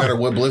really doesn't matter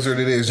what Blizzard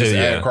it is. Just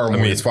Yeah, add caramel.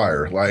 I mean- it's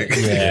fire. Like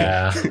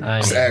Yeah.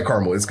 just add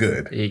caramel. It's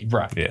good.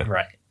 Right. Yeah.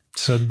 Right.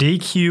 So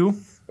DQ,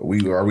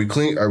 Are we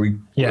clean? Are we?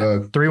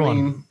 3-1.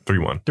 clean?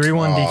 3-1.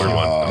 3-1 DQ.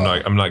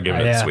 3-1. I'm not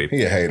giving it Yeah. a sweep.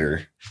 He a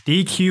hater.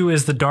 DQ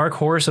is the dark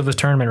horse of the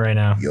tournament right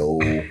now. Yo,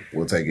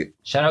 we'll take it.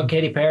 Shout out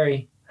Katy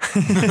Perry.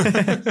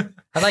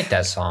 I like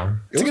that song.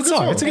 It's a good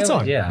song. It's a good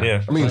song. Yeah.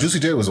 Yeah. I mean, Juicy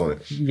J was on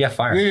it. Yeah,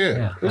 fire.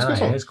 Yeah. It was a good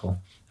song. It was cool.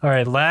 All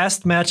right,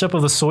 last matchup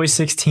of the Soy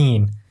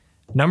 16.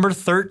 Number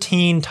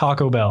 13,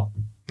 Taco Bell.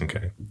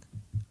 Okay.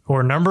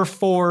 Or number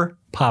 4,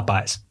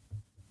 Popeyes.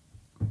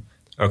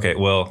 Okay.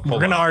 Well, We're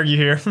hold going to on. argue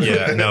here.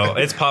 Yeah, no,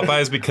 it's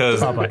Popeyes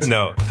because Popeyes.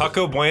 no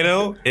Taco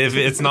Bueno. If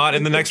it's not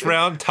in the next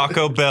round,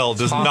 Taco Bell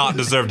does not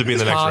deserve to be in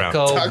the next round.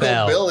 Taco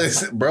Bell. Bell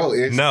is, bro.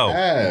 It's No.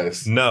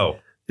 ass. No,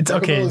 It's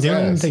Taco okay. Bell is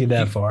Don't ass. take it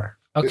that far.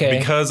 Okay.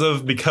 because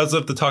of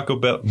the Taco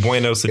Bell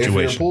Bueno If you're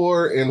situation.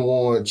 poor and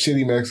want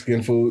shitty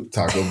Mexican food,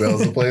 Taco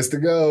Bell's the place to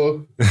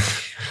go.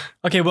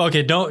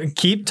 Okay, don't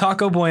keep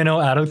Taco Bueno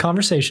out of the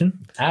conversation.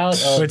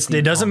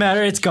 It doesn't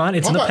matter. It's gone.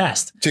 It's in the Popeye.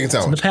 past. Chicken It's in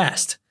the sandwich.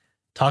 past.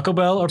 Taco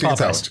Bell or Chicken Popeyes?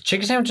 sandwich.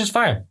 Chicken sandwich is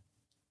fire.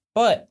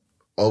 But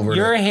Over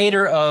you're there. a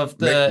hater of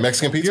the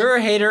Mexican pizza? You're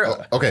a hater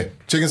Oh, okay,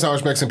 chicken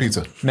sandwich, Mexican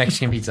pizza.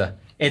 Mexican pizza.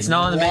 It's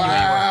not on the menu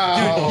Wow.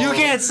 anymore. Dude, you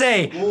can't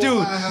say,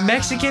 dude,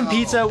 Mexican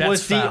pizza That's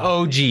was the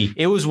foul. OG.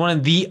 It was one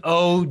of the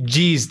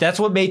OGs. That's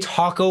what made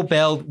Taco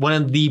Bell one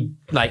of the,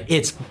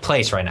 its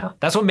place right now.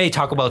 That's what made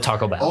Taco Bell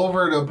Taco Bell.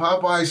 Over the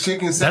Popeyes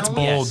chicken sandwich. That's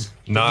bold. Yes.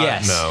 Not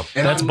Yes. no.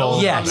 And That's I know bold.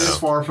 I'm Yes. this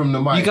far from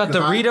the mic. You got the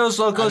 'cause Ritos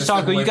I Locos just stepped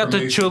Taco, you away got from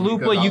the Mason Chalupa,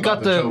 because I'm you got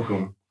about to the choke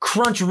 'em.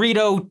 Crunch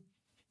Rito,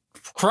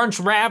 Crunch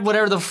Wrap,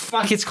 whatever the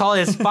fuck it's called.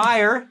 It's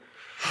fire.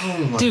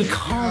 Dude,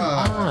 come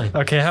on.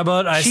 Okay, how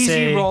about I Cheesy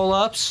say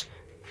roll-ups,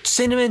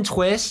 cinnamon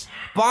twist,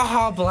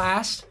 Baja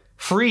Blast,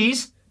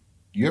 freeze.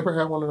 You ever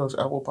had one of those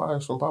apple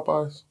pies from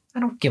Popeyes? I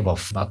don't give a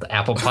f about the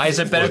apple pie. Is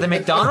it better than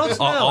McDonald's?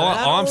 No, All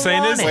I I'm don't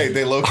saying want is- it. Wait,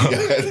 they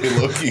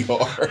low-key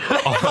are.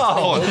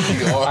 Oh,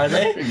 Low-key are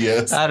they?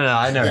 Yes. I don't know.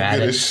 I never They're had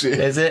good it. as shit.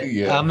 Is it?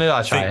 Yeah. Maybe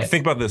I'll try it.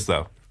 Think about this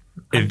though.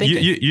 I'm If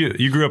you, thinking.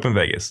 you grew up in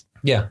Vegas,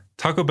 Yeah.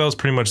 Taco Bell's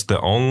pretty much the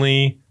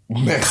only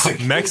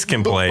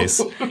Mexican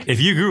place. If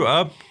you grew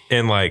up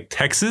in like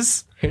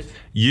Texas,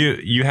 you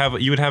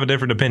would have a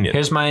different opinion.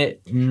 Here's my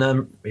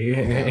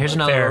here's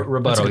another Fair. That's a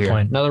rebuttal good here.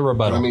 point. Another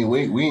rebuttal. I mean,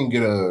 we didn't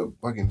get a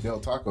fucking Del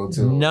Taco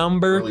till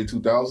Number- early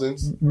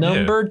 2000s.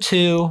 number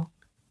 2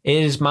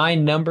 is my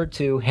number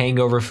 2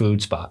 hangover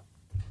food spot.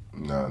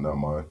 Nah, not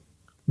mine.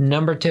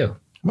 Number 2.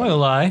 I'm not gonna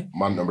lie.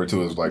 My number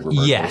 2 is like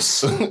Roberto's.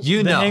 Yes. You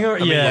The know. hangover,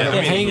 mean, yeah, I The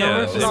mean,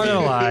 hangover yeah, food I'm not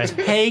gonna lie.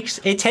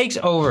 takes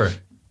over.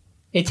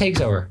 It takes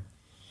over.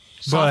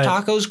 Soft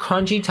But- tacos,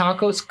 crunchy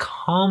tacos,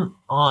 come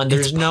on.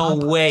 There's no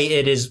way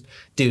it is.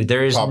 Dude,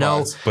 there is no.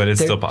 Popeyes. But it's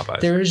there- still Popeyes.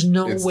 There is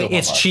no It's way. still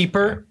It's Popeyes.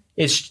 cheaper.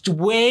 It's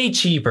way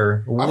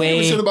cheaper. I don't give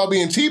a shit about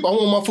being cheap. I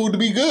want my food to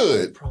be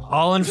good.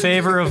 All in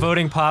favor of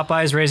voting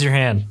Popeyes, raise your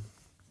hand.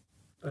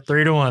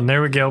 3-1.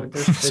 There we go.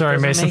 Sorry,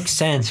 It doesn't Mason. make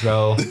sense,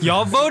 bro.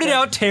 Y'all voted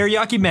out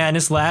Teriyaki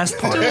Madness last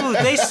part. Dude,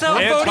 they sell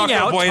And voting Taco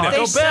out Bueno. they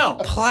Taco sell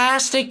Bell.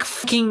 plastic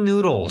fucking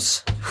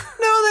noodles.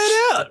 No, they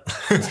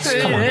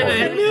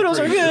don't. Noodles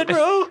are good,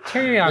 bro.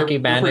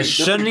 Teriyaki Madness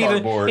they're shouldn't pretty even.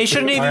 cardboard. It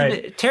shouldn't even.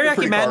 Alright. Teriyaki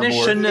pretty Madness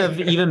cardboard. shouldn't have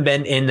even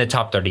been in the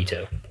top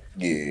 32.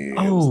 Yeah,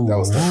 Oh, that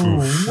was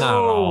tough. Not at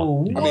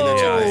all. I mean, their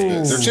chicken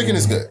is good. Their chicken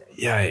is good.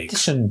 It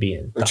shouldn't be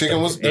in. The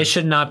chicken was. It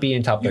should not be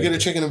in top 30. You get a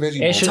chicken and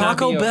veggie. It should not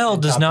Taco be Bell in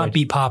does top not 30.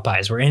 beat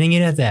Popeyes. We're ending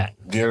it at that.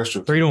 Yeah, that's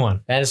true.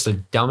 3-1. That is the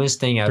dumbest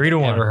thing I've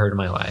 3-1. ever heard in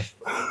my life.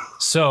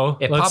 So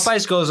If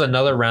Popeyes goes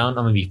another round,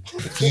 I'm gonna be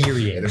It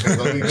furious.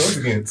 depends on who he goes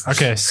against.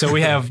 Okay, so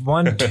we have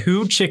 1,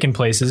 2 chicken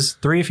places,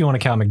 3 if you want to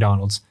count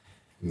McDonald's.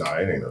 No,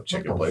 it ain't no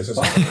chicken place. It's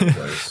a burger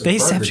place. They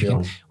It's have Burger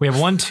chicken. Hill. We have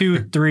 1,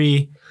 2,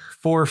 3,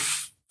 4,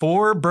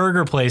 4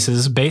 burger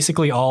places,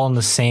 basically all in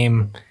the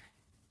same.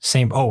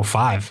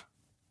 5,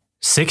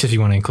 6 if you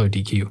want to include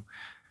DQ.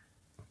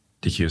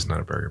 DQ is not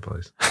a burger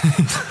place.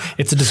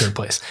 It's a dessert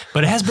place,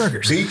 but it has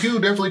burgers. DQ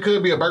definitely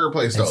could be a burger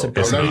place though.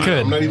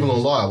 I'm not even gonna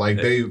lie. Like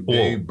they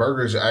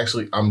burgers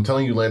actually. I'm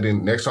telling you,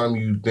 Landon. Next time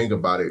you think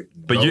about it,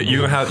 But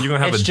you're gonna have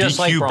a It's just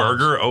like DQ Bronx.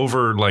 burger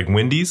over like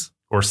Wendy's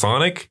or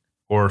Sonic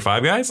or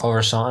Five Guys?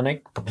 Over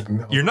Sonic.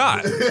 You're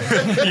not.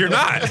 You're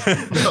not.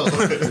 No.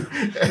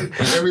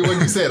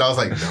 Everyone you said, I was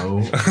like,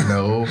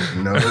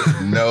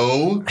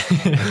 no.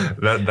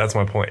 That's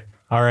my point.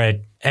 All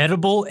right,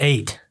 edible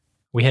 8.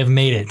 We have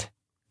made it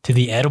to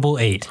the edible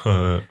 8.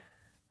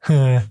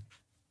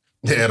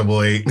 The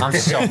edible 8. I'm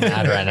so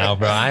mad right now,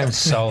 bro. I'm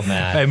so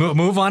mad. Hey,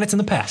 move on. It's in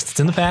the past. It's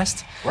in the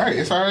past. Right,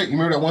 it's all right. You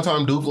remember that one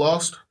time Duke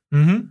lost?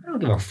 Mm-hmm. I don't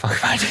give a fuck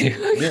about you.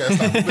 Yeah, it's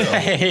Taco Bell.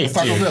 Hey, It's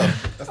Taco dude. Bell.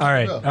 That's Taco All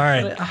right. Bell. All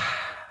right.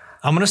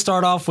 I'm going to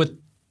start off with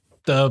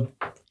the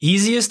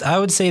easiest, I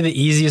would say the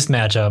easiest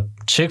matchup.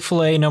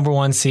 Chick-fil-A number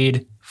 1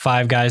 seed,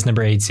 Five Guys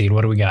number 8 seed.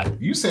 What do we got?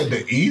 You said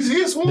the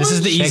easiest one? This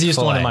is the easiest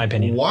one in my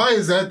opinion. Why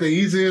is that the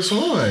easiest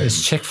one?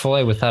 It's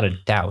Chick-fil-A without a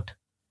doubt.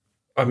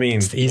 I mean,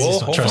 It's the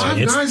easiest one. Trust me.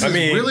 Five It's, Guys I is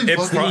mean, really it,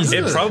 fucking good.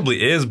 it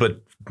probably is,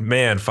 but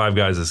man, Five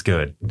Guys is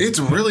good. It's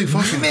really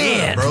fucking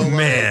good, bro. Like,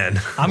 Man.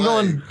 I'm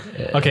going,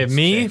 okay, It's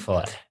me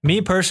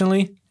Chick-fil-A.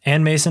 personally,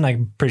 and Mason,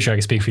 I'm pretty sure I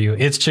can speak for you.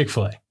 It's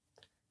Chick-fil-A.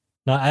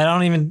 No,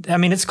 I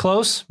mean, it's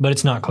close, but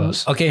it's not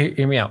close. Okay,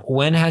 hear me out.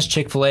 When has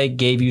Chick-fil-A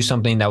gave you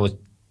something that was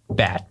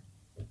bad?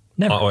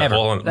 Never. Ever.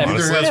 Neither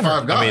honestly, has Never.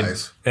 Five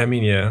Guys. I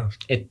mean, yeah.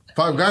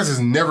 Five Guys has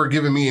never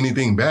given me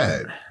anything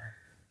bad.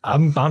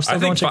 I'm still I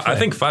going think Chick-fil-A. I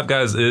think Five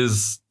Guys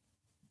is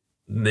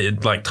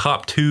like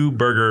top 2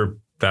 burger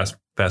fast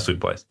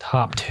food place.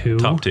 top 2.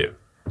 Top 2.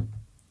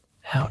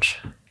 Ouch.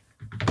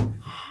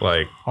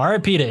 Like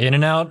RIP to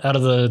In-N-Out out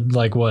of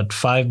the,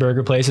 5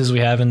 burger places we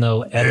have in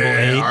the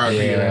edible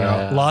 8.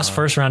 Yeah. Lost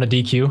first round of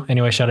DQ.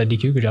 Anyway, shout out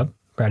DQ. Good job.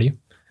 Proud of you.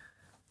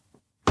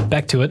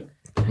 Back to it.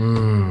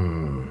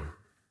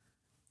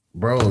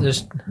 Bro,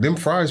 There's- them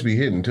fries be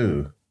hitting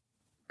too.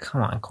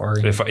 Come on,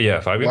 Corey. Five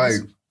Guys.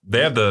 Like,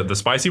 They have the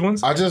spicy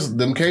ones.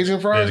 them Cajun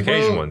fries, Yeah, the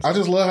Cajun bro, ones. I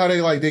just love how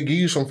they give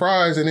you some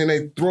fries and then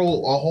they throw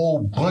a whole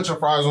bunch of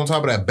fries on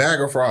top of that bag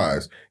of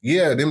fries.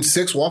 Yeah, them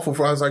 6 waffle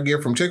fries I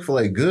get from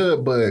Chick-fil-A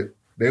good, but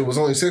there was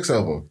only 6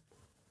 of them.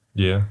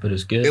 Yeah. But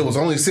it's good. It was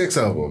only 6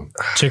 of them.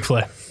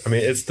 Chick-fil-A. I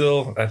mean, it's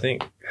still. I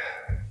think.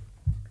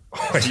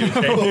 Are you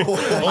okay?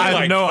 Oh my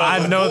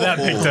I know that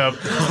picked up.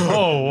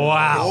 Oh,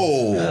 wow.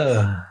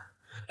 Oh,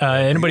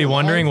 Anybody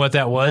wondering what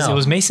that was? No. It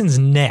was Mason's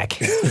neck.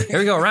 Here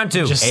we go, round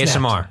 2. Just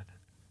ASMR.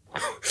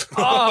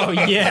 Oh,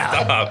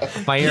 yeah.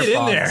 My ear Get in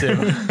popped, there.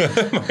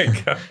 too. Oh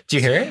my god. Do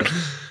you hear it?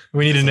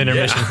 We need an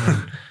intermission.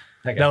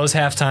 Okay. That was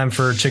halftime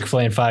for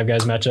Chick-fil-A and Five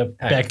Guys matchup.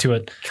 Back to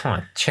it. Come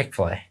on,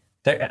 Chick-fil-A.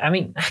 I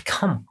mean,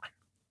 come on.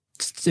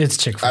 It's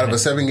Chick-fil-A. out of a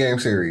 7-game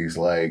series,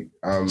 like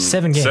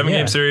 7 game. 7 yeah.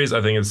 game series.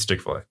 I think it's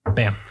Chick-fil-A.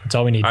 Bam. That's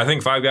all we need. I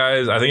think Five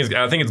Guys. I think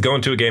it's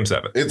going to a game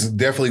 7. it's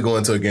definitely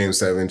going to a game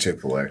 7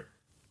 Chick-fil-A.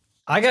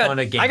 I got On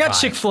a game 5.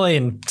 Chick-fil-A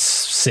in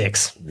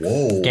 6.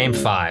 Whoa, Game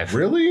 5.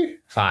 Really?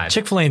 5.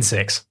 Chick-fil-A in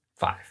 6.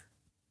 5.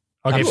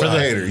 Okay, You for a the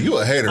hater. You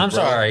a hater. I'm bro.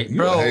 sorry, You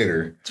bro. a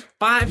hater.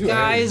 Five You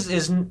Guys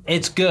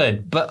it's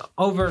good, but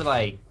over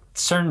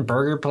certain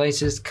burger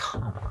places,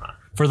 come on.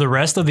 for the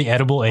rest of the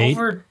edible 8,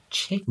 Over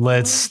Chick.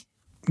 let's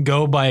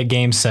go by a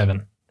game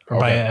 7 or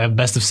by Okay. a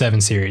best of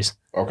 7 series.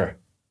 Okay.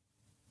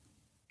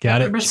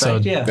 Got it?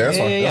 Respect, So yeah. That's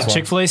fine. That's fine.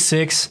 Chick-fil-A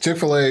 6.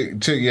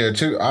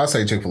 Chick-fil-A, I'll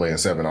say Chick-fil-A in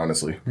 7,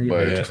 honestly.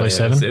 But Chick-fil-A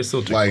 7? It's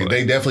still Chick-fil-A. like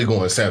they definitely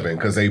going 7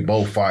 because they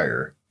both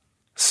fire.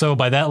 So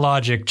by that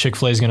logic,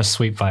 Chick-fil-A is going to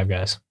sweep Five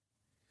Guys.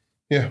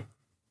 Yeah.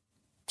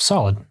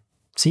 Solid.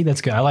 See,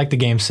 that's good. I like the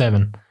game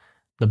 7,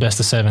 the best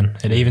of 7.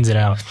 It evens it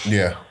out.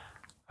 Yeah.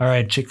 All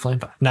right, Chick-fil-A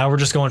 5. now we're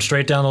just going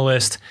straight down the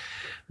list.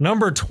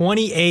 Number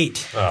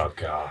 28, Oh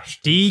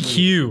gosh.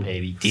 DQ.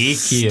 Baby.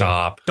 DQ.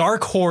 Stop.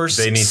 Dark Horse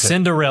They need to-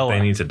 Cinderella.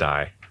 They need to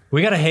die.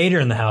 We got a hater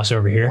in the house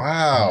over here.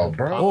 Wow,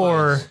 bro.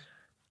 Or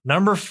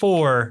number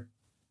 4,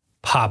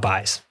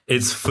 Popeyes.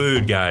 It's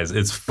food, guys.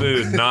 It's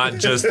food, not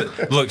just.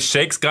 Look,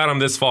 Shake's got them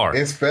this far.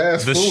 It's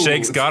fast The food.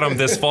 Shake's got them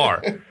this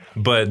far,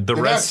 but the They're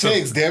not rest of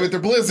shakes, damn it, they're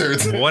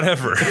blizzards.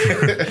 whatever.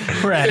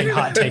 We're adding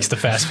hot takes to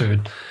fast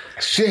food.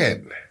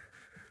 Shit.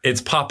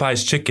 It's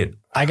Popeye's chicken.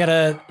 I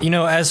gotta,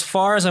 as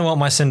far as I want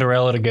my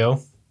Cinderella to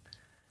go,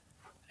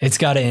 it's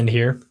got to end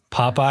here.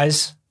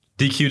 Popeyes.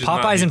 DQ does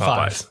not Popeyes beat in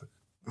Popeyes. 5.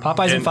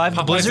 Popeyes in And 5.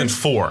 The Popeyes in Blizzards.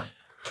 4.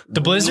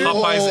 The Blizzard.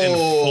 Popeyes in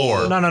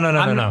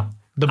 4. No.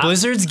 The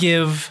Blizzards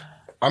give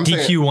I'm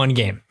DQ saying, 1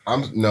 game.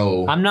 I'm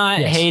I'm not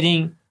Yes.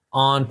 hating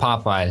on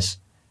Popeyes,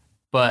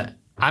 but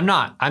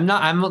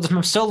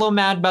I'm still a little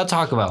mad about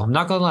Taco Bell. I'm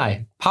not gonna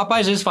lie.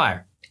 Popeyes is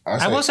fire.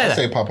 I will say that.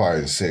 I say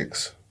Popeyes is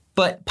 6.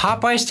 But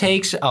Popeyes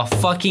takes a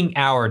fucking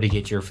hour to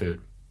get your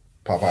food.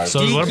 Popeyes. So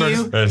does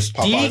Whataburger.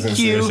 Popeyes and 6.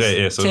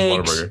 Yeah, so does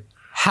takes Whataburger.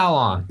 how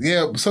long?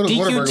 Yeah, so does DQ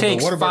Whataburger.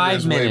 takes But Whataburger 5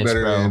 is way minutes,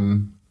 better bro.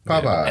 than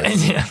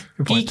Popeyes. Yeah.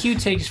 Good point.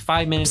 DQ takes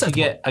 5 minutes to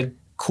get a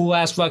cool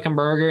ass fucking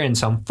burger and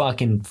some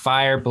fucking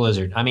fire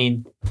blizzard. I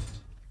mean,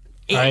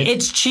 Right.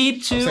 it's cheap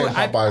I'm too. saying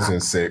Popeyes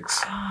in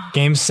 6.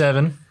 Game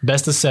 7,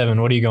 best of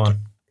 7. What are you going?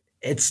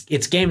 It's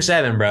game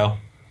 7, bro.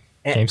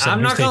 And Game 7,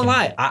 I'm not who's gonna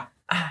taking? lie.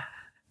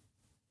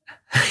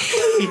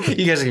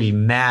 You guys are gonna be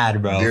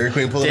mad, bro. Dairy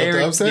Queen pulling up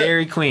the upset?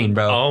 Dairy Queen,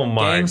 bro. Oh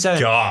my Game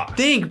 7. God.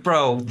 Think,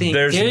 bro.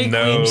 There's Dairy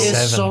no- Queen is Game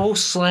 7. so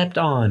slept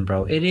on,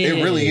 bro. It is.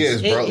 It really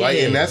is, bro. It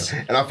And is.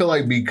 I feel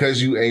like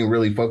because you ain't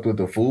really fucked with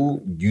the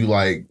food, you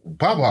like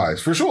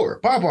Popeyes for sure.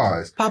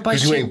 Popeyes. Popeyes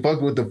Because you chick- ain't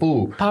fucked with the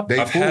food.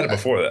 I've had it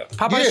before that.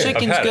 Popeye's Yeah,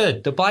 chicken's I've had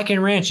good. The black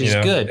and ranch is you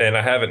know, good, and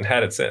I haven't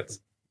had it since.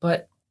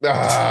 but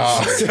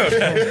Ah.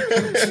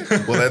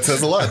 Well, that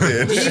says a lot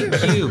then.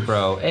 DQ,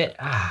 bro.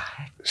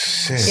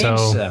 Shit. Game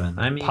So, 7.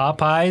 I mean,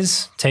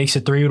 Popeyes takes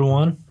it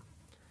 3-1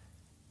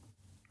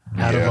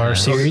 out of Yeah. our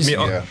series. I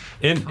mean,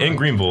 Yeah. in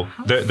Greenville,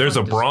 there's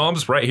a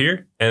Brahms right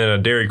here and then a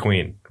Dairy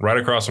Queen right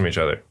across from each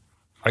other.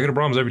 I get a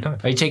Brahms every time.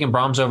 are you taking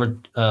Brahms over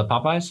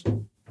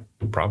Popeyes?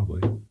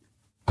 Probably.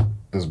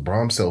 Does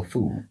Braum sell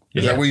food?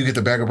 Is Yeah. that where you get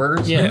the bag of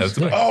burgers? Yeah. that's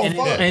the- Oh, and,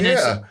 fuck, and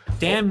yeah. it's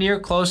damn near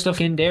close to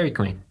fucking Dairy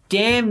Queen.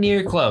 Damn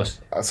near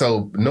close.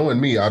 So knowing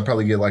me, I'd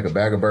probably get like a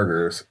bag of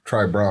burgers,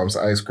 try Brahms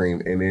ice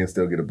cream, and then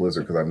still get a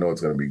Blizzard because I know it's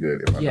going to be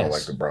good if I Yes. don't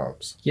like the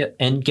Brahms. Yeah,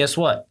 and guess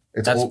what?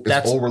 It's all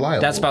reliable.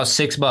 That's about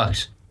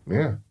 $6.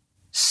 Yeah,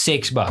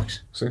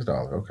 $6.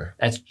 $6. Okay.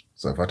 That's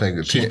So if I take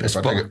a Cheap as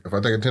if I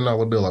take a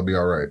 $10 bill, I'll be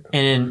all right.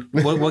 and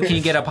then what can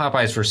you get at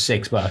Popeyes for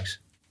 $6?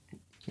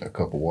 A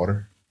cup of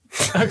water.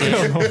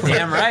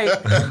 Damn right.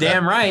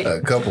 Damn right.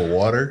 A cup of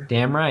water.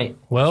 Damn right.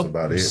 That's Well,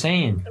 about I'm it.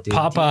 saying, dude,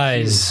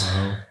 Popeyes. DQ,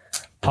 bro.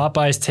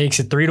 Popeyes takes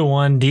it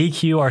 3-1.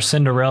 DQ, our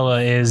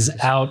Cinderella, is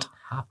out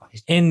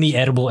Popeyes. in the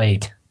edible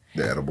 8.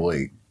 The edible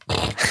 8.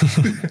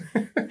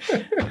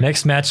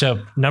 Next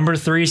matchup, number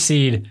 3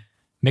 seed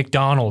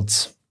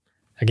McDonald's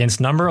against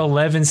number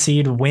 11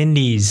 seed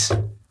Wendy's.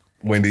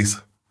 Wendy's.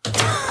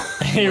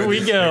 Here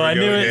we go. I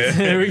knew it. again.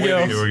 Here we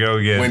go. Here we go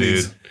again,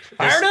 Wendy's. dude.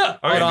 Fired up.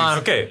 Okay, Hold on.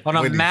 okay. Hold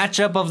on. Wendy's.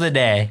 Matchup of the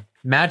day.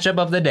 Matchup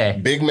of the day.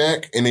 Big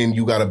Mac, and then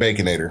you got a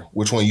Baconator.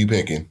 Which one you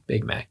picking?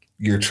 Big Mac.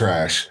 You're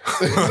trash.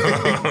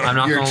 I'm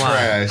not You're gonna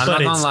lie. trash. I'm But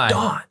not it's gonna lie.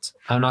 Don's.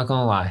 I'm not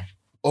gonna lie.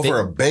 Over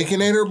a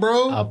Baconator,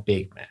 bro? A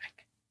Big Mac.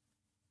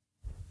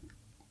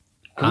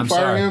 Can we I'm fire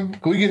sorry. him?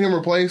 Can we get him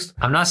replaced?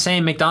 I'm not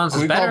saying McDonald's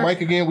Can is we call better.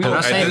 Mike again? We I'm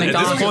not don't- saying at this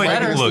McDonald's is point,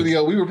 better. in the look,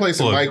 studio. We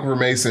replacing look. Mike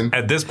Mason.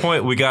 At this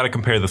point, we got to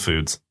compare the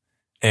foods.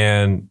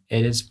 And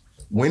It is.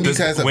 Wendy's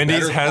has a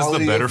Wendy's better has the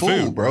quality better of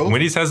food, bro.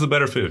 Wendy's has the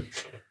better food.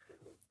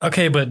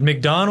 Okay, but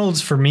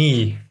McDonald's for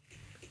me,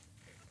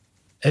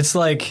 it's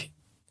like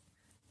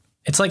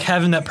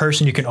having that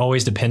person you can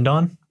always depend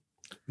on.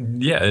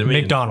 Yeah, I mean,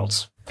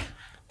 McDonald's.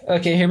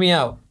 Okay, hear me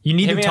out. You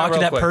need Hear to me talk out to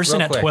real that quick, person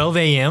real at quick. 12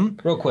 a.m.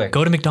 Real quick.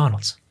 Go to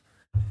McDonald's.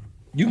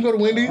 You can go to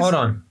Wendy's. Hold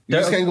on. You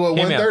just can't go at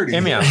Hear me out. 1:30.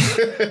 Hear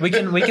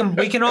me out.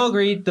 we can all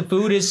agree the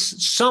food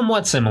is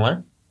somewhat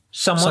similar.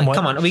 Somewhat.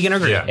 Come on, we can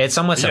agree. Yeah. It's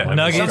somewhat Yeah. similar.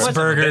 Nuggets, Somewhat-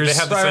 burgers, They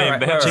have the same.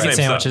 They have the chicken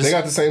same sandwiches. They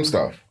got the same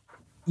stuff.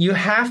 You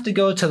have to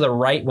go to the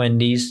right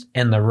Wendy's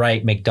and the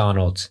right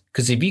McDonald's.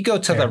 Because if you go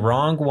to the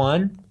wrong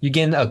one, you're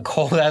getting a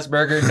cold ass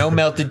burger, no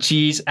melted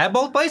cheese at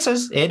both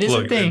places. It is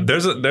Look, a thing.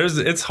 there's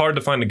it's hard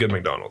to find a good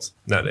McDonald's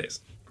nowadays.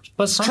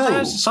 But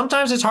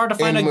sometimes it's hard to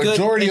find And a good.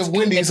 majority it's of good-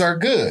 Wendy's are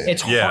good.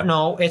 It's Yeah. hard.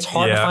 No, it's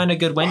hard to Yeah. find a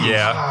good Wendy's.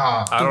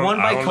 Yeah, I The don't- one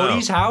I by don't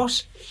Cody's know.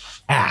 house,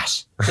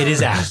 ass. It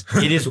is ass.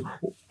 It is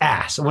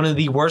ass. One of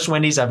the worst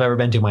Wendy's I've ever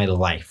been to in my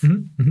life.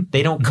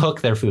 They don't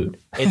cook their food.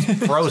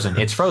 It's frozen.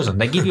 It's frozen.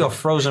 They give you a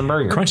frozen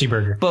burger. Crunchy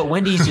burger. But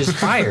Wendy's is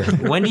fire.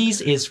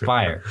 Wendy's is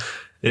fire.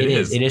 It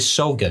is. It is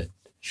so good.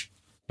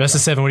 Best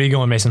of 7. What are you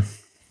going, Mason?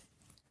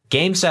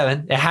 Game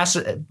 7. It has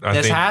to. I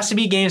This think- has to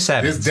be Game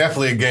 7. It's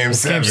definitely a game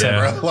 7, seven.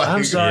 bro. Like,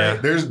 I'm sorry. Yeah.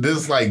 There's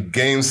this like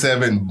game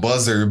 7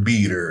 buzzer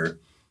beater.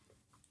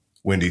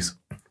 Wendy's.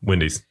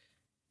 Wendy's.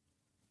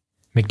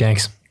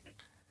 McDanks.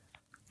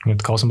 You have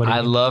to call somebody. I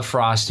love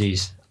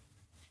Frosties,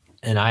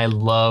 and I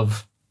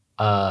love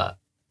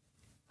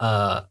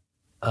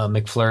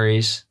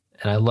McFlurries,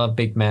 and I love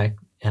Big Mac,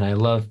 and I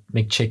love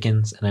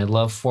McChickens, and I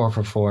love 4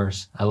 for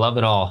 4s. I love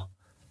it all.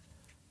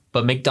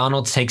 But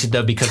McDonald's takes it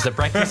though because the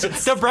breakfast is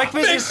so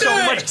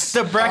much.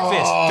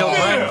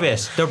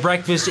 The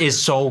breakfast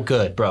is so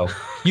good, bro.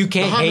 You The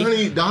can't hot,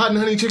 hate. the hot and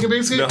honey chicken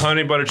biscuit? The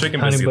honey butter chicken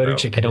Honey biscuit. butter though.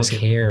 chicken. I don't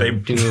care, They-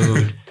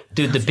 dude.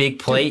 Dude, the big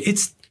plate.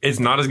 It's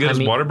not as good I as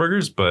mean-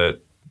 Whataburgers,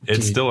 but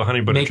it's still a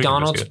honey butter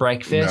McDonald's chicken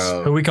biscuit. breakfast.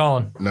 Who we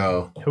calling?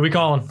 No. Who we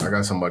calling? I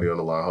got somebody on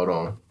the line. Hold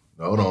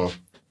on.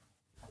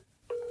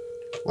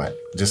 Like,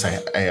 just say,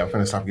 hey, I'm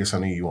finna stop and get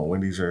something. You want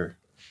Wendy's or?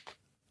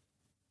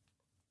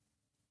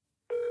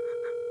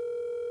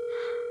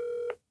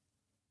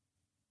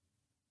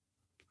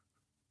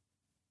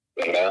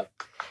 Yeah.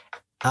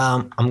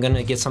 I'm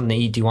gonna get something to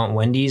eat. Do you want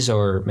Wendy's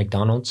or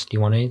McDonald's? Do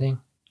you want anything?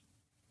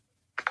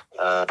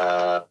 We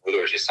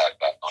were just talking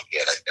about like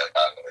Del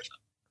Taco or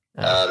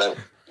something.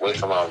 Then wait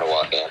for mom to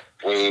walk in.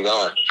 Where are you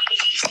going?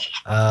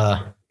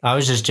 I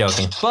was just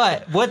joking.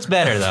 But what's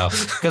better though?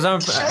 Because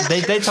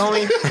they told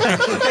me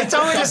they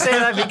told me to say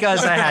that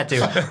because I had to.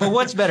 But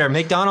what's better,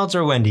 McDonald's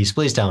or Wendy's?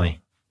 Please tell me.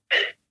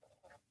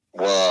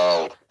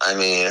 Well, I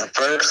mean,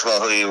 first of all,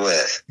 who are you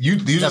with? You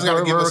just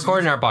gotta give We're us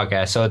recording our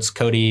podcast, so it's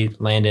Cody,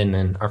 Landon,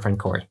 and our friend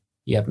Corey.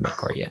 You haven't met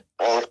Corey yet.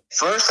 Well,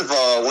 first of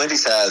all,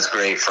 Wendy's has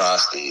great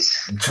Frosties.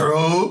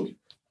 True.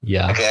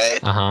 Yeah. Okay.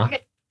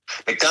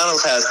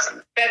 McDonald's has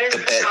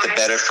the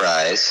better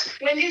fries.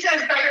 Wendy's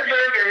has better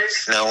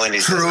burgers. No,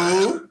 Wendy's has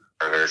True.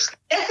 burgers.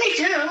 Yes, they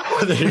do.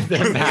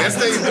 Yes,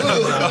 they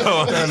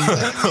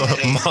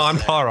do. Mon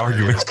par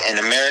argument. And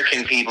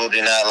American people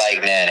do not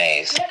like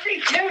mayonnaise. Yes, they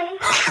do.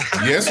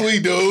 Yes, we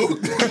do.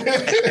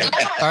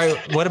 All right.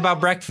 What about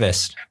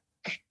breakfast?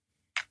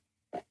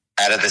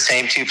 Out of the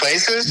same two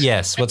places?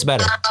 Yes. What's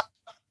better?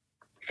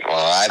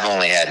 Well, I've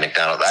only had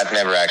McDonald's. I've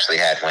never actually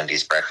had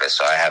Wendy's breakfast,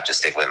 so I have to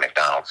stick with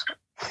McDonald's.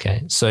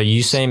 Okay. So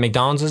you say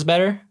McDonald's is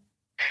better?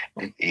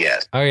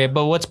 Yes. Okay,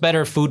 but what's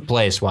better food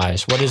place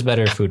wise? What is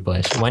better food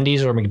place?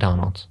 Wendy's or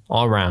McDonald's?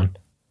 All around.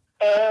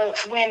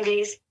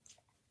 Wendy's.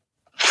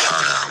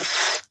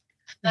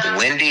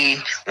 Wendy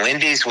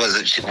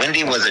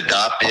was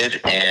adopted,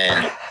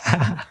 and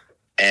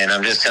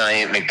I'm just telling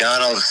you,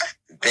 McDonald's,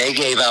 they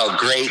gave out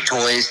great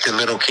toys to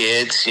little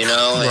kids, you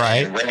know,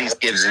 Right. and Wendy's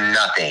gives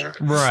nothing.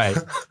 Right.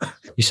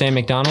 You say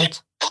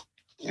McDonald's?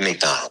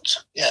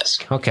 McDonald's, yes.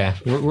 Okay.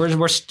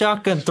 We're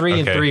stuck on 3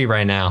 and 3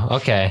 right now.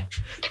 Okay.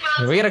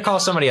 We gotta call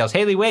somebody else.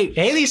 Haley, wait.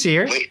 Haley's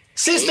here. Wait,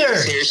 Sister.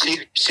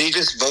 She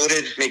just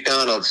voted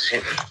McDonald's.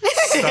 McDonald's.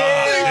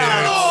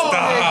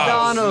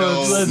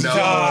 Let's go.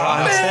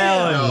 I'm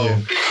telling you.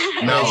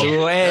 No. It's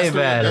way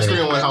better. That's 3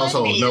 in 1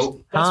 household.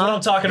 Nope. That's what I'm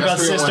talking about,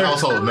 That's 3 in 1 sister.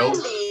 household. Nope.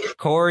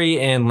 Corey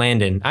and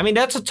Landon. I mean,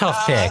 that's a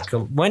tough pick.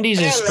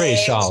 Wendy's is pretty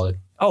solid.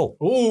 Oh.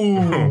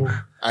 Ooh.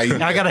 I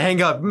gotta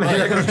hang up.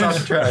 I gotta talk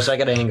trash. I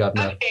gotta hang up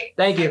now. Okay.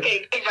 Thank you.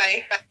 Okay,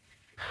 goodbye.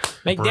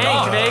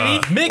 McDonald's,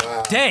 baby.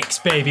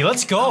 McDanks, baby.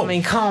 Let's go. I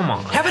mean, come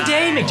on. Have a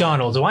day,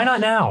 McDonald's. Why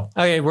not now?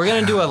 Okay, we're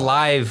gonna do a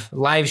live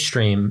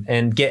stream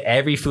and get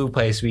every food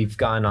place we've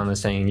gotten on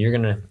this thing. We're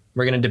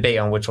gonna debate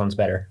on which one's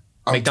better,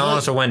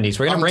 McDonald's or Wendy's.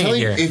 We're gonna bring it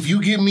here. If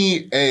you give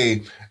me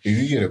if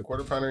you get a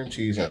quarter pounder and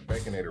cheese and a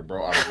baconator,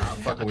 bro, I'm not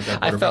fucking with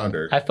that quarter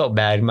pounder. I felt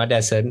bad. My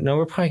dad said, "No,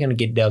 we're probably gonna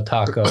get Del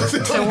Taco." He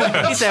said,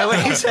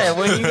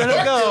 "When are you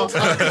gonna go?"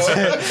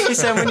 He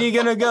said, "When are you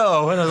gonna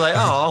go?" And I was like,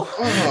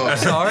 "Oh,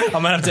 sorry." I'm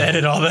gonna have to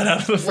edit all that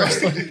out of the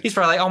first one. He's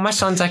probably like, "Oh, my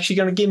son's actually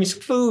gonna give me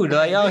some food."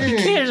 Like, "Oh, he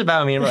cares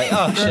about me." And I'm like,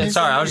 "Oh shit,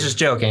 sorry, I was just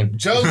joking."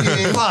 Joking.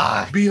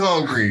 Be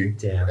hungry.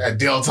 Damn. At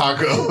Del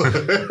Taco.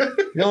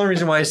 The only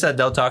reason why I said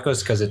Del Taco is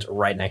because it's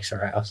right next to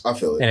our house, I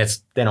feel it. and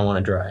they don't want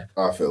to drive.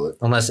 I feel it.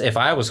 Unless if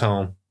I was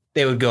home,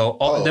 they would go.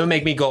 They would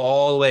make me go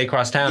all the way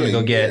across town to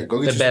go get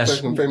the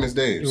best. Some famous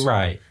Dave's.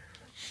 Right.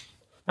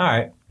 All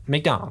right.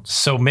 McDonald's.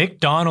 So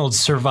McDonald's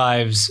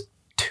survives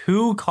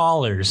 2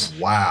 callers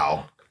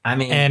Wow. I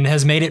mean, and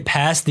has made it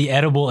past the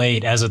edible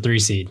 8 as a 3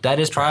 seed. that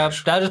is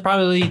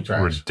probably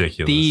Trash.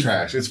 Ridiculous. The-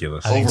 Trash. It's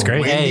Ridiculous. I think it's over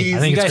great. Wendy's, hey. I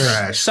think You it's guys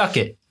trash. suck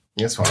it.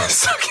 It's fine.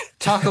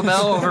 Taco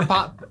Bell over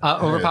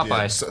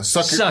Popeyes.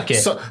 Suck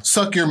it.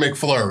 Suck your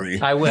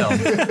McFlurry. I will.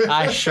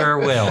 I sure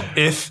will.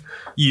 If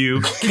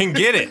you can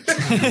get it.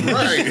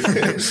 Right.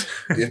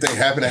 If they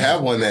happen to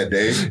have one that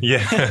day,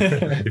 Yeah.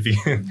 If you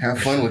have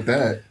fun with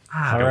that.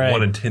 All a right.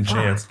 1 in 10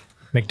 chance.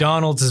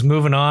 McDonald's is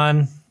moving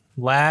on.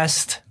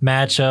 Last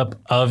matchup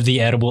of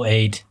the edible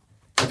 8.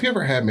 Have you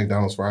ever had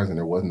McDonald's fries and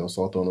there wasn't no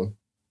salt on them?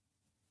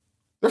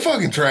 They're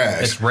fucking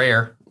trash. It's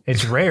rare.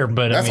 It's rare,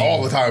 but That's I mean,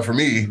 all the time for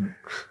me.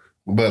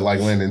 But like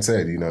Landon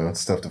said,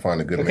 it's tough to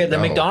find a good Okay, the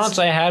McDonald's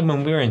I had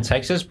when we were in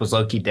Texas was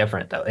low key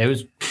different though. It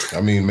was,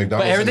 I mean,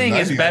 McDonald's. but everything in the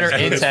is 90s better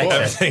was in good as fuck.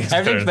 Texas.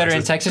 Everything's better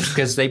in Texas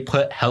because they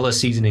put hella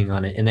seasoning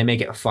on it and they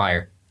make it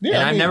fire. Yeah,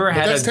 and I've never but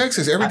had that's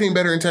Texas. Everything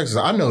better in Texas.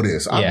 I know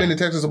this. I've Yeah. been to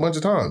Texas a bunch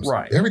of times.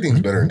 Right. Everything's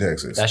better in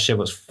Texas. That shit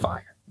was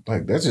fire.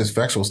 Like that's just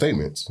factual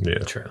statements. Yeah.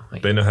 True.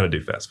 They know how to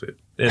do fast food.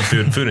 And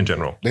food in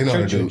general. They know how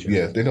to True, do. true.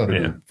 Yeah, they know how to Yeah.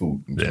 do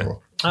food in Yeah.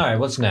 general. All right,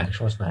 what's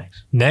next?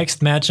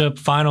 next matchup,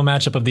 final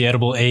matchup of the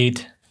edible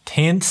 8.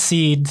 10th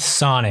seed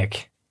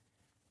Sonic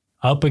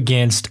up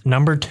against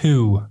number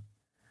 2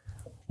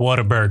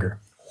 Whataburger.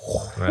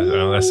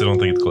 I still don't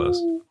think it's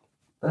close.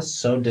 That's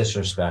so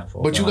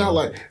disrespectful. But you got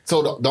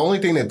the only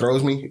thing that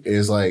throws me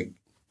is like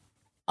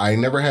I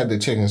never had the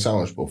chicken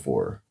sandwich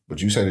before,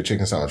 but you said the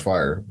chicken sandwich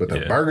fire. But the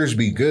Yeah. burgers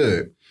be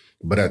good.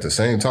 But at the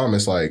same time,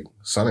 it's like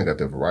Sonic got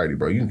the variety,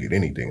 bro. You can get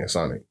anything at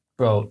Sonic.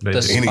 Bro, They the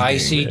do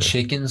spicy anything, yeah.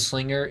 chicken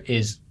slinger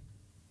is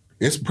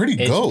It's pretty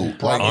It's-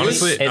 dope. Like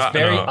honestly, it's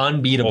very no,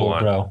 unbeatable, hold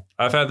on. bro.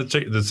 I've had the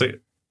chicken.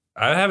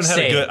 I haven't had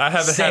Say a good. it. I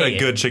haven't Say had a it.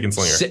 good chicken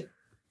slinger.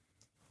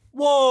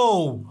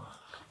 Whoa!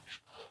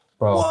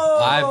 Bro,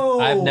 Whoa.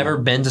 I've never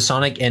been to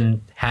Sonic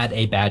and had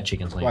a bad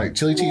chicken slinger. like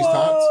chili cheese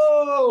tots.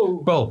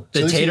 Bro, the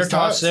Chili tater cheese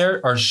tots tots?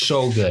 there are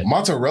so good.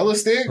 Mozzarella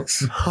sticks?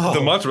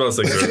 The mozzarella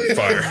sticks are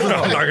fire. I'm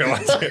not gonna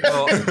lie to you.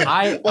 Bro,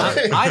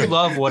 I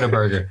love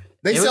Whataburger.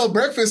 They sell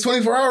breakfast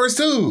 24 hours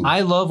too.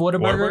 I love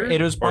Whataburger. Whataburger?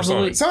 It was Or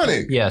probably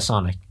Sonic. Yeah,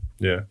 Sonic.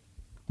 Yeah.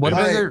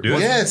 Whataburger Dude.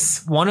 was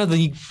Yes. one of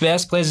the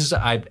best places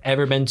I've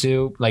ever been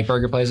to, like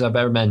burger places I've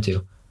ever been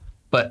to.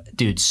 But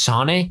dude,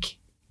 Sonic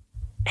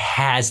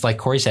has, like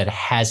Corey said,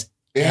 has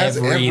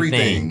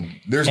everything.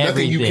 There's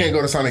nothing you can't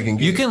go to Sonic and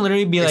get. You can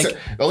literally be like,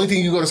 the only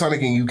thing you go to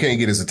Sonic and you can't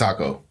get is a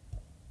taco.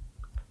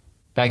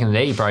 back in the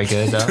day, you probably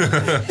could though.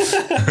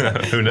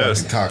 Who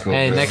knows? Taco.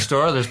 And bro. next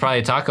door, there's probably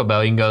a Taco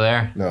Bell. You can go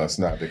there. No, it's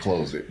not. They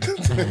closed it.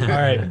 All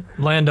right,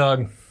 Land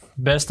Dog,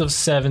 best of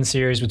 7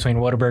 series between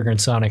Whataburger and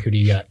Sonic. Who do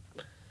you got?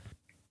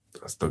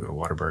 I still go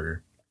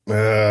Whataburger.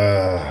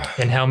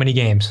 And how many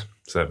games?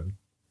 7.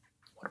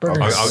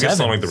 Whataburger I'll give 7.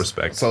 Sonic the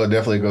respect. So it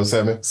definitely goes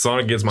 7.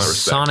 Sonic gets my respect.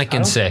 Sonic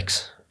and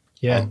 6.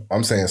 Yeah.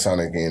 I'm saying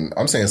Sonic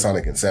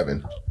in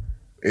 7.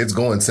 It's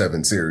going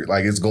 7 series.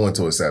 Like it's going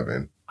to a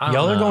 7.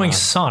 Y'all are going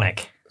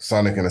Sonic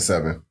Sonic in a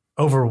 7.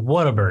 over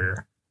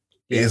Whataburger.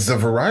 It's a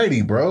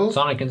variety, bro.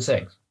 Sonic and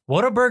 6.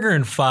 Whataburger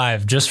in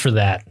 5, just for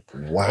that.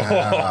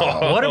 Wow.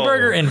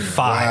 Whataburger in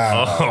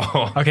 5.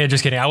 Wow. Okay,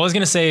 just kidding. I was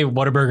gonna say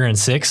Whataburger in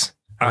 6.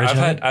 I've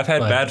had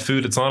but- bad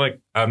food at Sonic.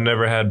 I've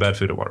never had bad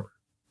food at Whataburger.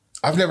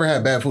 I've never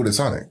had bad food at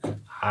Sonic.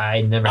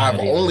 I never. I've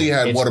had it only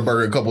had either.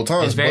 Whataburger a couple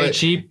times. It's very but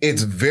cheap.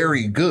 It's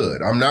very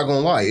good. I'm not gonna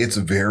lie. It's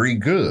very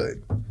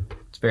good.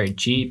 It's very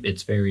cheap.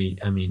 It's very.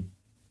 I mean,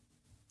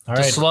 All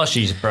the right,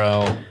 slushies,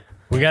 bro.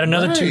 we got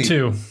another Right.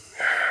 2-2.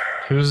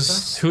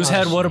 Who's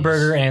had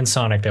Whataburger and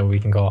Sonic that we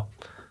can call?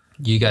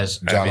 You guys,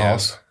 John Yeah.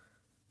 Hoss.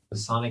 the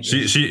Sonic.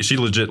 She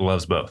legit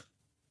loves both.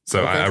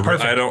 So Okay,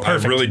 perfect, I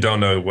perfect. really don't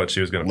know what she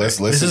was gonna Let's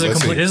pick. let's This is see, a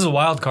let's complete. see. This is a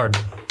wild card.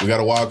 We got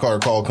a wild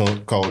card call. Fuck,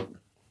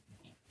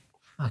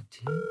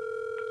 dude.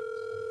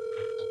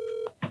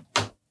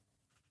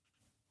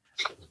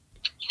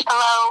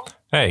 Hello.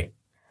 Hey,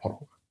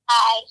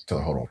 Hi.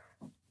 Hold on.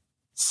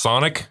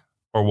 Sonic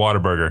or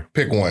Whataburger?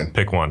 Pick one.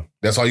 Pick one.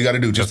 That's all you got to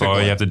do. Just That's pick all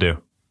one. you have to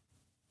do.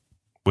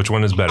 Which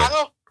one is better? I'm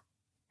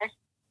a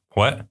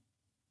What?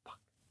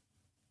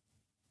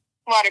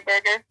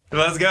 Whataburger.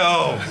 Let's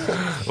go.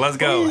 Let's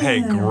go.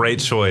 Hey, great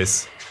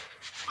choice.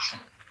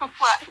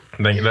 What?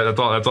 Thank you.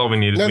 That's all we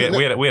needed. No, we, no,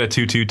 had, no. we had a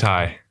 2-2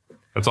 tie.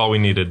 That's all we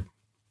needed.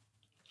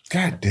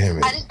 God damn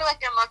it. I just feel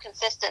like they're more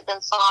consistent than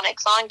Sonic.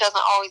 Sonic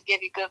doesn't always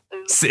give you good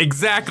food.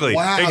 Exactly.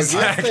 Wow,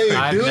 Exactly. yes,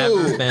 I've they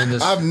never do. been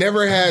to- I've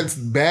never had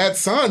bad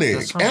Sonic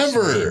That's what I'm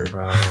ever. saying,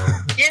 bro.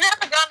 You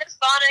never gone to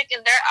Sonic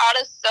and they're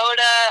out of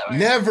soda? Or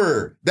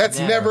Never. That's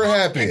Never. never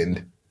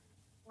happened.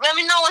 Let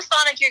me know what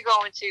Sonic you're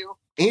going to.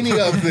 Any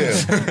of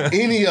them.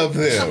 Any of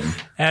them.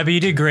 Abby, you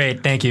did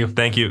great. Thank you.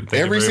 Thank you. Thank you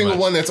Every very single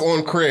much. one that's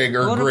on Craig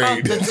are What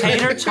great. about the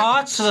tater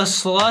tots, the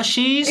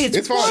slushies?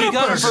 It's fine. She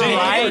got a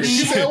variety.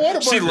 She said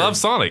Whataburger. She loves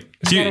Sonic.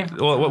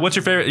 What's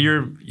your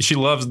favorite? She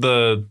loves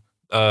the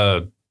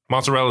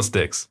mozzarella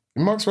sticks.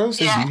 Mark's Rose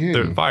says Yeah. be They're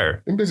hidden.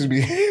 fire. Them bitches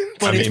be hidden.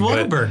 But I it's mean,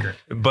 Whataburger.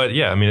 But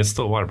yeah, I mean, it's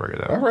still Whataburger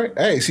though. All right.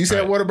 Hey, she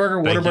said All right.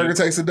 Whataburger. Thank Whataburger you.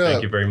 takes a dub.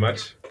 Thank you very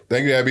much.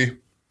 Thank you, Abby.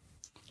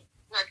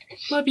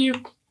 Love you.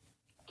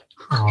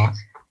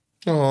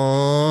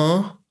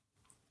 Aww.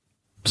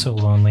 So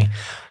lonely.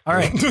 All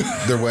right.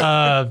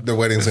 Their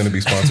wedding's going to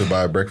be sponsored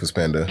by Breakfast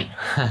Panda.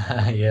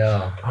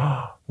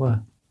 Yeah. What?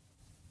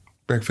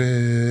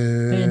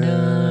 Breakfast.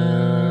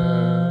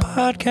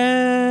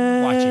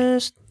 Podcast. Watch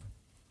it.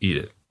 Eat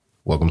it.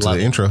 Welcome to Love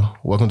the it. intro.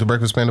 Welcome to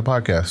Breakfast Panda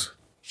Podcast.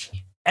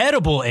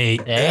 Edible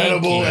 8.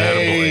 Edible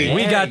eight.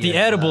 We got the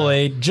Edible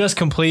 8, just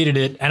completed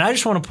it. And I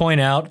just want to point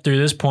out through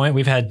this point,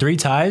 we've had 3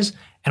 ties,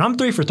 and I'm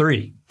 3 for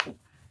 3.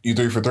 You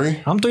 3 for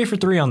 3? I'm 3 for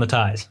 3 on the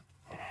ties.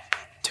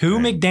 2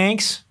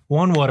 McDanks,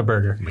 1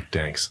 Whataburger.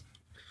 McDanks.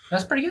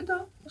 That's pretty good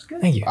though. That's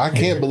good. Thank you. I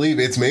can't believe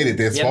it's made it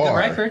this You have the far.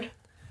 record.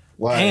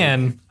 Like,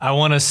 And I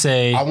want to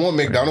say, I want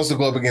McDonald's to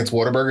go up against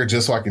Whataburger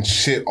just so I can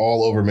shit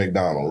all over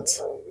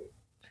McDonald's.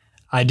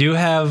 I do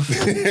have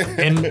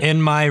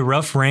in my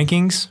rough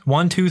rankings,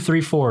 1, 2,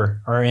 3,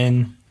 4 are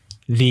in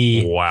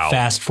the Wow.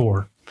 Fast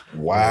 4.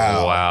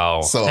 Wow.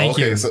 Wow. So, Thank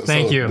okay, you. so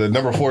Thank you. the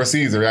number 4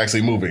 seeds are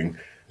actually moving.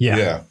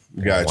 Yeah.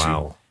 Got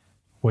Wow.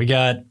 We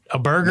got a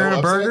burger No and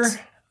a burger,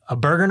 upsets? a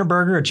burger and a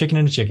burger, a chicken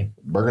and a chicken.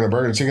 you. Burger and a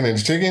burger, chicken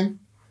and chicken.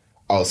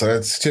 Oh, so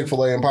that's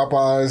Chick-fil-A and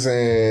Popeyes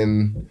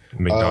and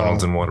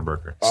McDonald's and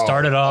Whataburger.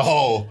 Start it off.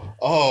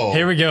 Oh.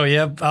 Here we go.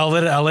 Yep, I'll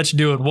let you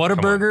do it.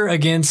 Whataburger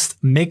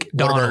against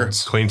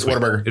McDonald's. Clean sweep.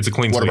 Whataburger. It's a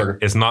clean sweep. Whataburger.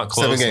 It's not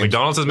 7 close. games.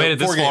 McDonald's has made No, it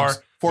this 4 far. games.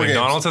 4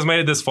 McDonald's has made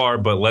it this far,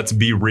 but let's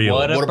be real.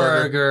 What a- Whataburger.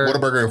 Burger.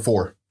 Whataburger in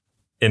 4.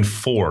 In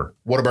 4.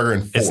 Whataburger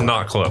in 4. It's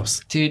not close.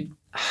 Dude,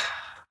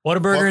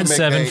 Whataburger in Welcome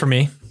 7 McDank. for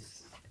me.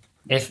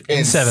 if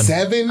In 7.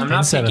 7? I'm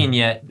not 7. picking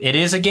yet. It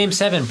is a game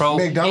 7, bro.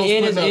 McDonald's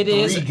it is. putting up It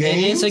is. 3 It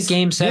is a games?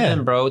 game 7,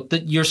 Yeah. bro.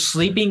 You're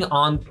sleeping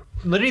on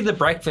literally the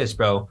breakfast,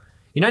 bro.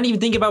 You're not even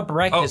thinking about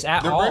breakfast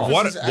at their all.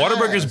 breakfast is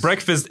Whataburger's ass.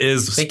 breakfast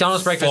is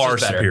McDonald's breakfast far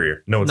is better.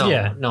 superior. No, it's No, not.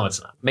 Yeah. no,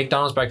 it's not.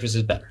 McDonald's breakfast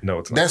is better. No,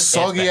 it's not. That It's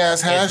soggy better.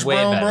 ass hash It's way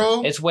brown, better.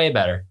 bro. It's way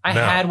better. I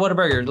No. had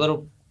Whataburger,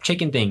 little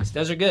chicken things.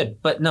 Those are good.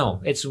 But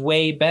no, it's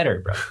way better,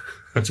 bro.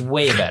 It's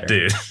way better.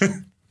 Dude.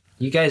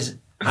 You guys,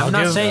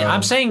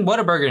 I'm saying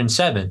Whataburger in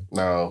 7.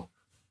 No.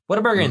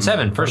 Whataburger in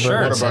 7 for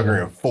sure.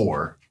 Whataburger in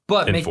 4.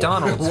 But In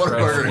McDonald's, bro.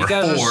 Whataburger You in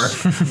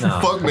guys 4. no.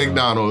 Fuck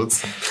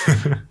McDonald's.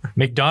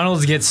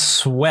 McDonald's gets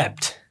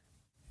swept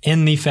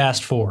in the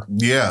Fast Four.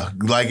 Yeah,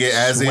 like it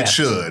as Swept. it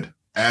should.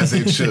 As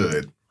it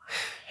should.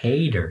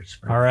 Haters,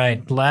 bro. All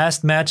right,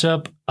 last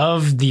matchup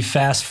of the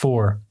Fast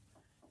Four.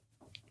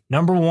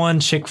 Number 1,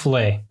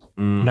 Chick-fil-A.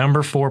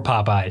 Number 4,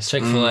 Popeyes.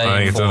 Chick-fil-A I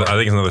in think 4.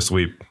 it's another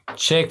sweep.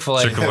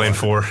 Chick-fil-A. Chick-fil-A in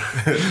 4.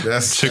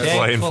 That's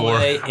Chick-fil-A in 4.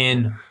 Chick-fil-A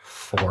in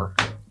 4.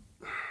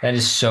 That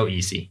is so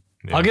easy.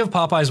 Yeah. I'll give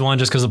Popeyes 1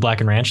 just because of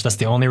Black and Ranch. That's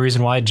the only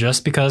reason why,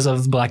 just because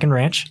of Black and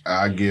Ranch.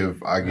 I give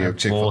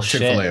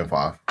Bullshit. Chick-fil-A in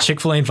 5.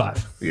 Chick-fil-A in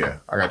 5. Yeah,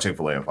 I got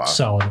Chick-fil-A in 5.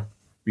 Solid.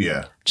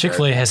 Yeah.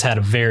 Chick-fil-A has had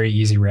a very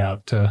easy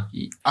route to.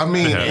 I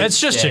mean, Yeah.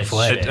 It's just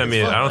Chick-fil-A. I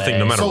mean, I don't think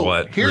no matter so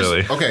what, here's,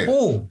 really. Okay,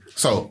 Oh,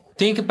 so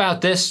think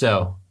about this,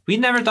 though. We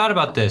never thought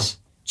about this.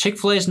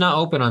 Chick-fil-A is not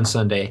open on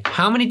Sunday.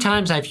 How many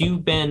times have you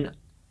been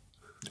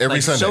every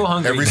like, Sunday, so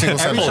hungry? every single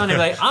Sunday,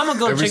 like, I'm going to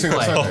go Every single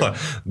Chick-fil-A.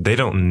 Sunday. They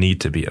don't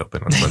need to be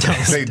open on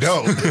Sundays. They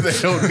don't. They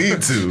don't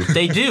need to.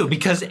 They do,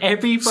 because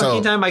every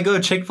fucking time I go to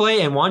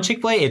Chick-fil-A and want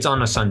Chick-fil-A, it's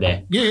on a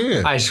Sunday.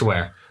 Yeah. I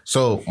swear.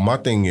 So my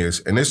thing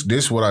is, and this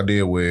is what I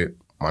did with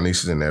my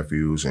nieces and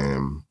nephews,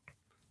 and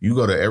you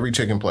go to every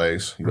chicken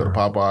place, you go to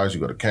Popeyes, you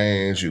go to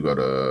Cane's, you go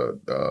to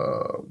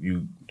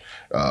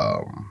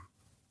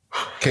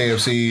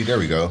KFC, there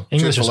we go.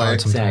 English is Chick-fil-A,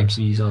 hard sometimes.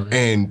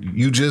 and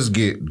you just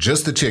get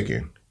just the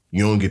chicken.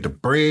 You don't get the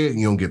bread,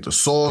 you don't get the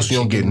sauce, you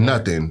don't get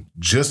nothing,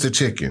 just the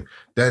chicken.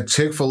 That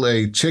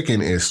Chick-fil-A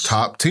chicken is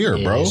top tier,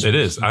 bro. It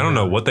is. I don't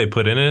know what they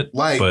put in it,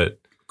 Like, but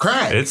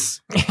Crack. I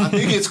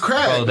think it's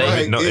crack. Bro,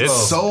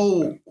 it's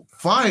so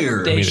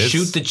fire. They mean,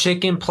 shoot the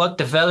chicken, pluck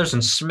the feathers,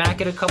 and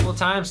smack it a couple of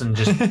times, and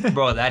just,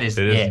 bro, that is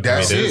it.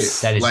 That's bro. it.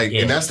 That is like,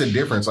 it. and that's the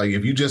difference. Like,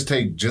 if you just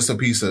take just a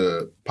piece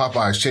of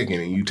Popeye's chicken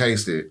and you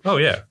taste it, oh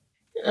yeah.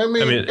 I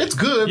mean it's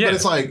good, yeah. but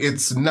it's like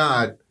it's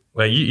not.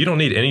 Like you don't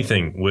need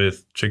anything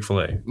with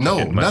Chick-fil-A.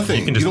 No,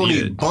 nothing. You, just don't eat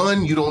need it.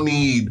 bun. You don't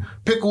need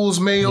pickles,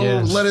 mayo,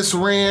 Yes. lettuce,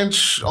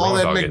 ranch, all Raw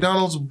that dog it.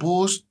 McDonald's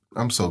bullshit.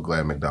 I'm so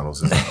glad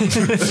McDonald's is out.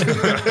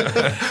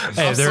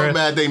 Hey, I'm so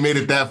mad they made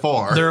it that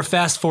far. They're a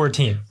Fast Four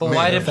team. But Man,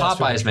 why did fast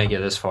food. Popeyes make it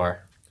this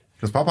far?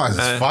 Because Popeyes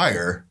is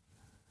fire.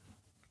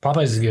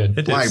 Popeyes is good.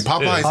 It Like is.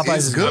 Popeyes, It Popeyes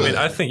is is good. I mean,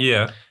 I think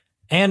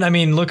And I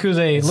mean, look who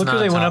they It's not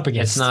went top- up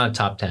against. It's not a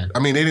top 10. I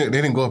mean, they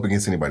didn't go up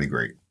against anybody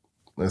great.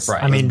 Let's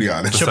Right. let's I mean, be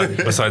honest.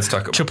 besides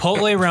Taco Bell.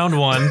 Chipotle round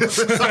 1,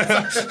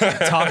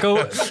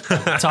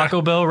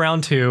 Taco Bell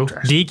round 2,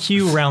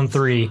 DQ round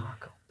 3,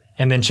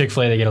 and then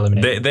Chick-fil-A they get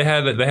eliminated. They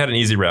had an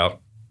easy route.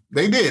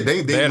 They did. They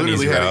had an literally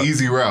easy had route. an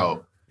easy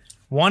route.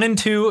 1 and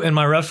 2 in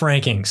my rough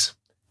rankings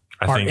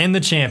I are think in the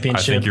I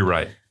championship. think you're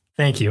right.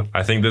 Thank you.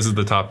 I think this is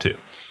the top 2.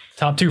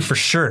 Top 2 for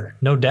sure,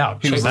 no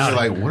doubt. He was About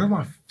literally it. like, "What are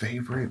my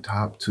favorite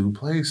top 2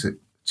 places?"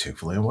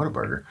 Chick-fil-A and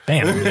Whataburger.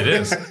 Bam. It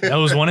is. That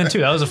was 1 and 2.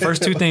 That was the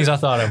first 2 things I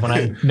thought of when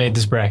I made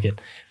this bracket.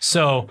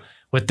 So,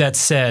 with that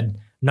said,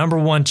 number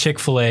 1,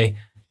 Chick-fil-A.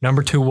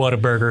 Number 2,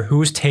 Whataburger.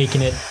 Who's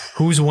taking it?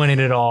 Who's winning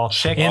it all?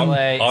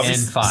 Chick-fil-A in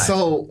obvious- 5.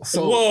 So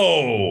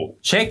Whoa.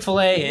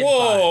 Chick-fil-A in 5.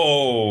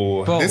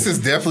 Whoa. Boom. this is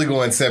definitely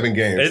going 7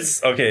 games.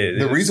 It's okay.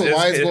 The reason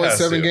why it's going has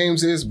 7 to.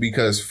 games is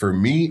because for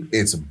me,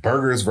 it's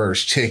burgers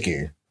versus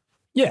chicken.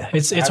 Yeah,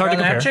 it's hard to I'd rather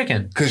compare. have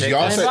chicken. Because Chicken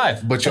y'all in say,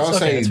 5. but y'all That's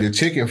okay, say that's the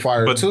chicken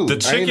fire But too. the I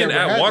ain't chicken never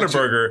at had the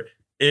Whataburger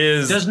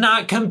is Does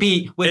not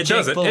compete with it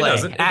doesn't. Chick-fil-A It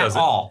doesn't. It at doesn't.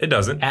 all. It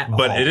doesn't. At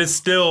but all. it is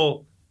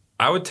still.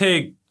 I would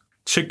take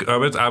I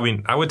would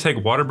take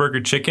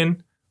Whataburger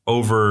chicken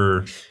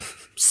over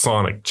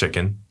Sonic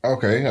chicken.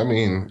 Okay, I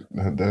mean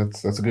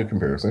that's a good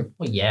comparison.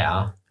 Well,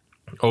 yeah.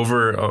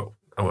 Over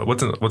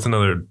what's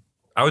another?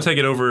 I would take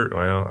it over.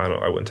 Well,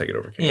 I wouldn't take it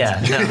over. KFC.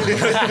 Yeah.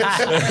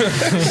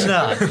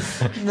 No.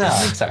 No.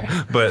 Sorry.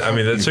 But I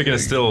mean, the chicken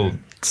is still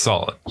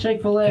solid.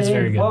 Chick-fil-A It's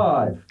very good.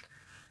 5.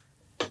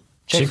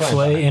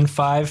 Chick-fil-A in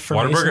 5 for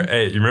Whataburger. Mason.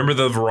 Hey, you remember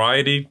the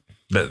variety?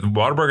 That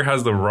Whataburger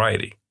has the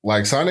variety.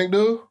 Like Sonic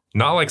do?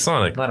 Not like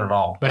Sonic. Not at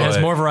all. But it has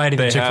more variety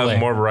They than Chick-fil-A. have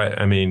more variety.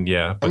 I mean,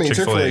 yeah. I But mean,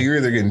 Chick-fil-A, Chick-fil-A. you're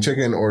either getting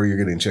chicken or you're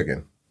getting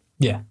chicken.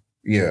 Yeah.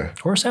 Yeah,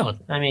 Or salad.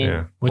 I mean,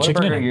 Yeah. With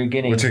chicken in Whataburger, it. you're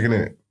getting with chicken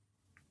in it.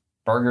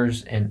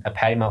 burgers and a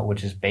patty melt,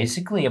 which is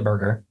basically a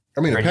burger.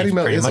 I mean, a Pretty- patty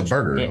melt pretty is a much-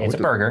 burger. yeah, it's With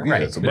a burger, yeah,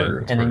 right. it's a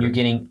burger. And then you're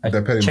getting a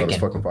that patty chicken. melt is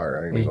fucking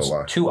fire. I ain't even It's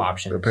gonna lie. 2 The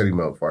options. patty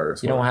melt fire.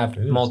 Is You don't have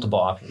multiple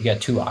options. You got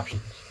 2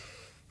 options.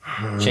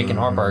 Chicken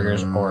or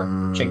burgers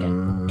or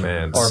chicken.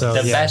 Man. Or So,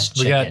 the yeah, best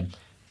we got- chicken.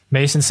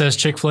 Mason says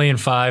Chick-fil-A in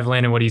 5.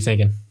 Landon, what are you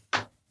thinking?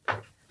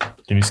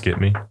 Can you skip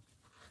me?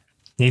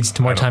 Needs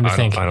more time to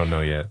think. I don't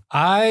know yet.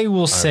 I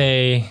will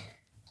say,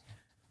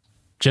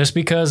 just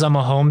because I'm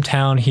a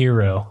hometown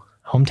hero,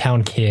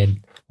 hometown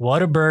kid,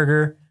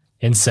 Whataburger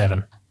in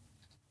 7.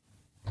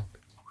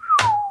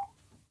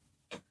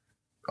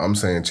 I'm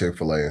saying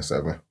Chick-fil-A in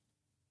 7.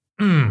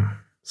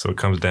 So it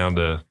comes down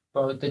to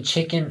Bro, the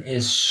chicken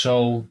is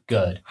so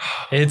good.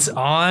 It's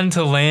on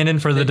to Landon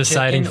for the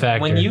deciding chicken,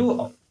 factor. When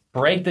you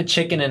break the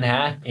chicken in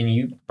half and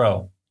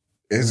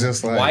It's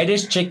just like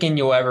whitest chicken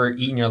you'll ever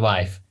eat in your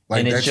life. Like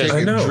and it's that just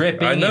chicken-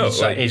 dripping. I know.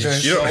 It's, Like, it's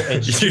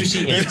juicy.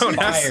 You It's don't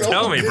have to fire.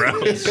 tell me, bro.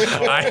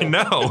 I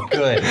know.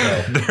 Good,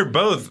 bro. They're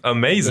both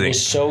amazing. It's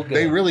so good.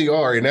 They really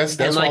are, and that's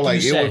And why like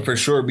like you it said- would for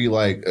sure be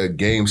like a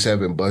Game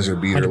 7 buzzer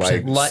beater,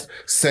 100%. like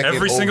second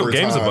Every single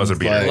game's a overtime, buzzer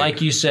beater.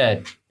 like you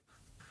said,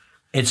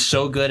 it's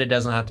so good it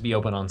doesn't have to be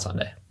open on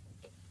Sunday.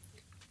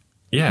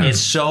 Yeah. It's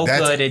so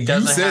That's- good it you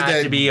doesn't said have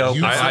that- to be open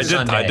you on I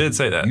Sunday. did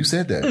say that. You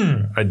said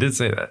that. I did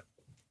say that.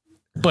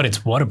 But it's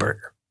Whataburger.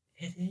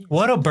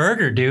 What a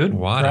burger, dude.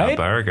 What right? a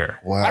burger.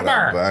 What a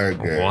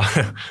burger.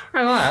 What?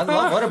 I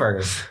love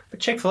Whataburger. But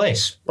Chick-fil-A,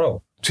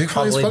 bro.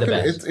 Chick-fil-A is Probably the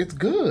fucking best. it's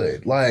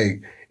good.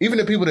 Like even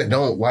the people that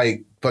don't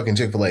like fucking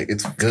Chick-fil-A,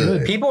 it's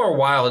good. People are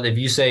wild if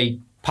you say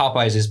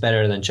Popeyes is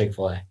better than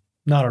Chick-fil-A.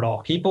 Not at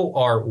all. People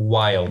are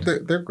wild.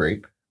 They're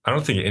great. I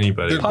don't think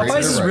anybody. They're great. Popeyes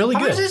is They're really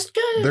Popeyes good. is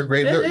good. They're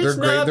great. They're It's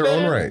great not in their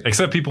own bad. right.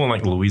 Except people in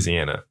like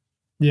Louisiana.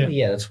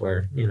 Yeah, that's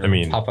where I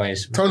mean,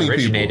 Popeyes Tony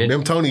originated. people.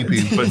 Them Tony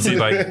people. But see,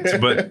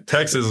 but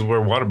Texas is where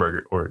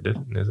Whataburger or did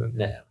is it?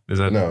 No, Is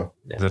that No.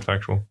 Is that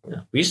factual?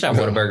 no. We used to have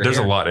Whataburger. There's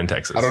here. a lot in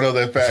Texas. I don't know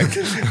that fact.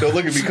 Don't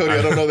look at me, Cody.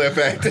 I don't know that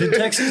fact. Did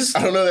Texas?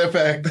 I don't know that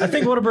fact. I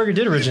think Whataburger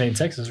did originate in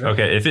Texas, right?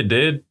 Okay, if it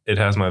did, it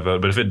has my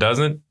vote. But if it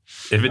doesn't,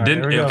 if it right,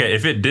 didn't, here we go. okay,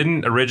 if it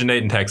didn't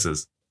originate in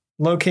Texas,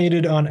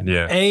 Located on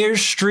Yeah.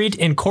 Ayers Street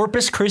in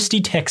Corpus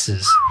Christi,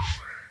 Texas.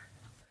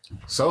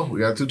 So we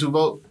got a 2-2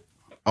 vote.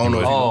 I don't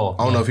know. Oh,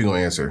 I don't know if he's gonna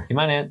answer. He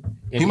might answer.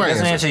 If He he, might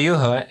doesn't answer. answer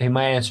you, he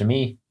might answer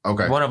me.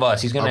 Okay. One of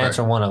us. He's going to Okay.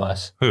 answer one of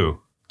us. who?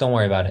 Don't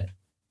worry about it.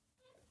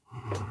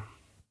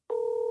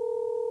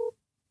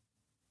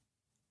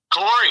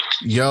 Corey,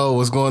 Yo,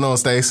 what's going on,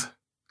 Stace?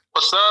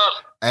 what's up?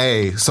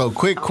 Hey, so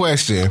quick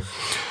question: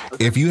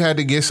 if you had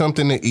to get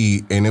something to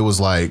eat and it was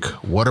like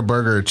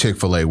Whataburger or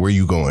Chick-fil-A, where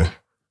you going?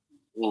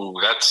 Ooh,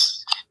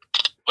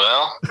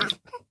 well,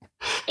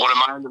 what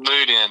am I in the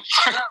mood in?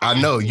 I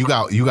know you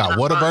got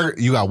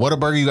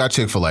Whataburger, you got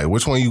Chick-fil-A.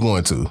 Which one you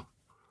going to?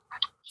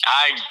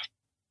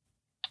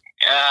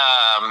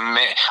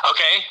 Man,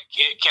 okay.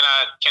 Can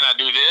I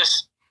do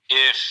this?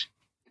 If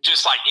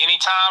just like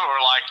anytime or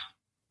like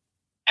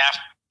after,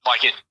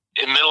 like in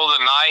the middle of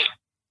the night?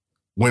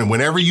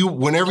 Whenever you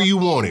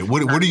want it.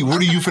 What are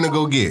you finna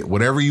go get?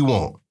 Whatever you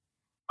want.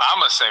 I'm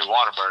gonna say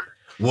Whataburger.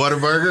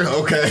 Whataburger?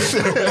 Okay.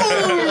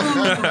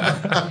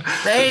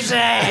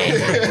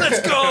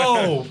 Let's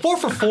go. 4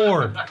 for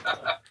 4.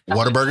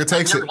 Whataburger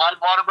takes You it. ever had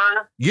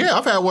Whataburger? Yeah,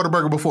 I've had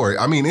Whataburger before.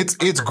 I mean, it's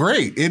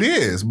great. It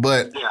is,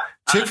 but Yeah.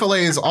 Chick-fil-A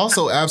is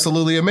also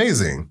absolutely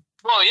amazing.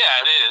 Well, yeah,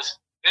 it is.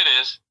 It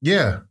is.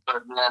 Yeah.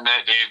 But man,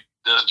 that dude,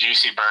 those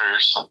juicy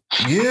burgers.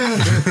 Yeah.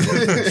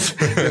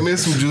 I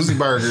miss some juicy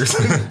burgers.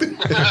 All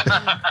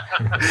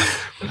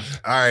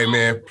right,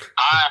 man.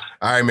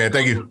 All right, man.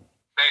 Thank you.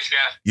 Thanks,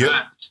 guys. Yep.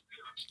 Bye.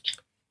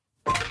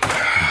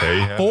 There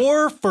you have it.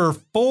 4 for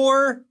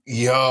 4.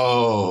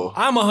 Yo.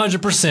 I'm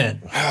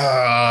 100%.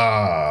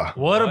 Ah.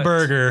 What a What?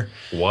 burger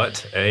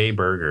What a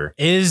burger!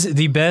 is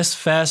the best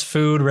fast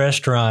food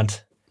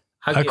restaurant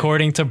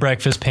according to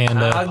Breakfast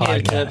Panda I'll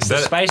give podcast. the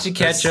spicy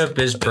ketchup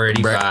is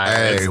pretty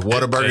fire. Hey,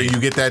 Whataburger,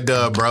 you get that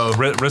dub, bro.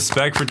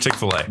 Respect for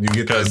Chick-fil-A. You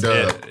get that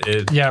dub.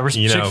 Yeah,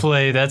 you know,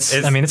 Chick-fil-A, that's,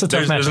 I mean, it's a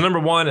tough there's match. number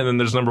one and then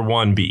there's number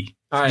 1B.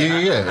 All right,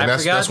 Yeah. And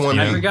that's one.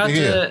 I forgot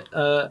yeah.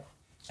 to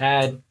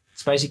add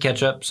spicy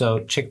ketchup, so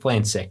Chick-fil-A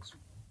and 6.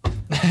 But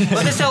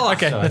it's still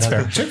Okay, that's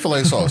fair.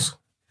 Chick-fil-A sauce.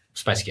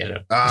 Spicy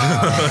ketchup.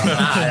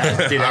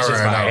 Ah. Dude, that's just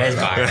All right, fire. all It's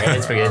right. fire.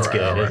 It's good. It's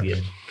good. All right.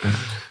 It's good.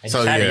 I So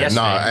just had it yeah,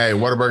 yesterday. hey,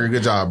 Whataburger,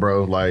 good job,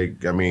 bro.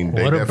 Like, I mean,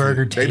 they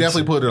Whataburger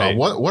definitely put it on. Hey.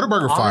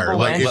 Whataburger fire. Honorable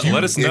Like, if mention. you,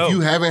 Let us know. if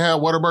you haven't had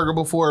Whataburger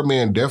before,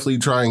 man, definitely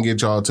try and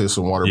get y'all to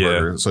some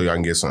Whataburger so y'all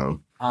can get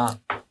some.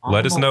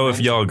 Let us know if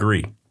y'all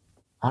agree.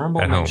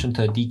 Honorable at home. mention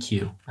to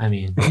DQ. I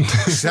mean,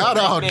 Shout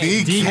out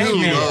DQ,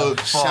 bro.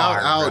 Far,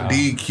 Shout out bro.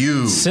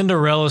 DQ.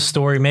 Cinderella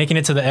story, making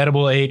it to the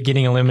edible 8,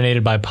 getting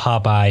eliminated by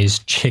Popeye's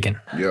chicken.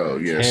 Yo,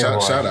 yeah. terrible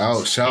Shout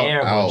out.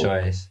 terrible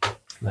choice.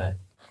 But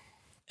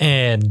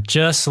And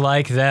just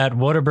like that,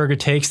 Whataburger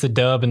takes the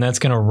dub, and that's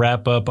going to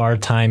wrap up our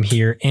time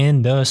here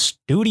in the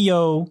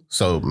studio.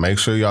 So make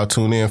sure y'all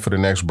tune in for the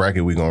next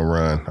bracket we gonna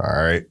run.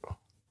 All right.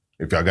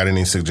 If y'all got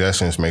any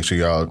suggestions, make sure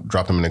y'all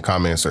drop them in the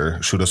comments or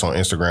shoot us on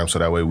Instagram so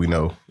that way we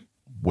know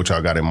what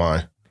y'all got in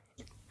mind.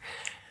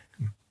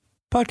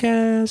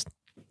 Podcast.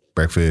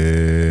 Breakfast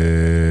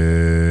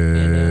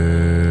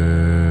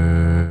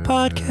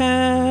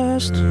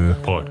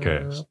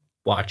Podcast.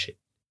 watch it.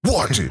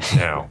 Watch it.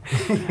 Now.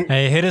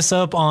 Hey, hit us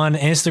up on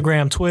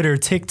Instagram, Twitter,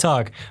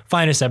 TikTok.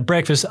 Find us at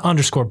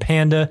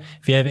breakfast_panda.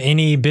 If you have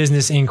any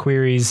business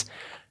inquiries,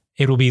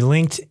 it will be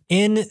linked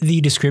in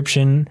the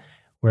description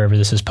wherever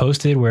this is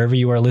posted, wherever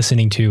you are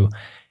listening to.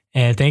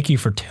 And thank you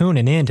for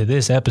tuning in to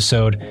this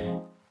episode.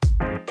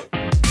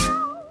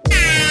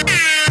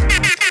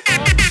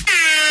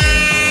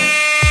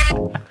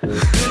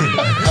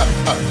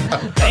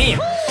 Damn.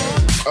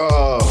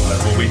 Oh,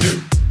 that's what we do.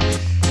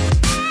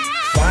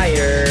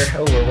 Fire.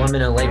 Oh, we're 1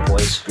 minute late,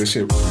 boys. Good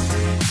shit.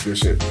 Good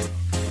shit.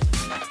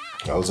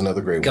 That was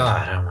another great one.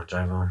 God, I don't want to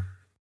drive home.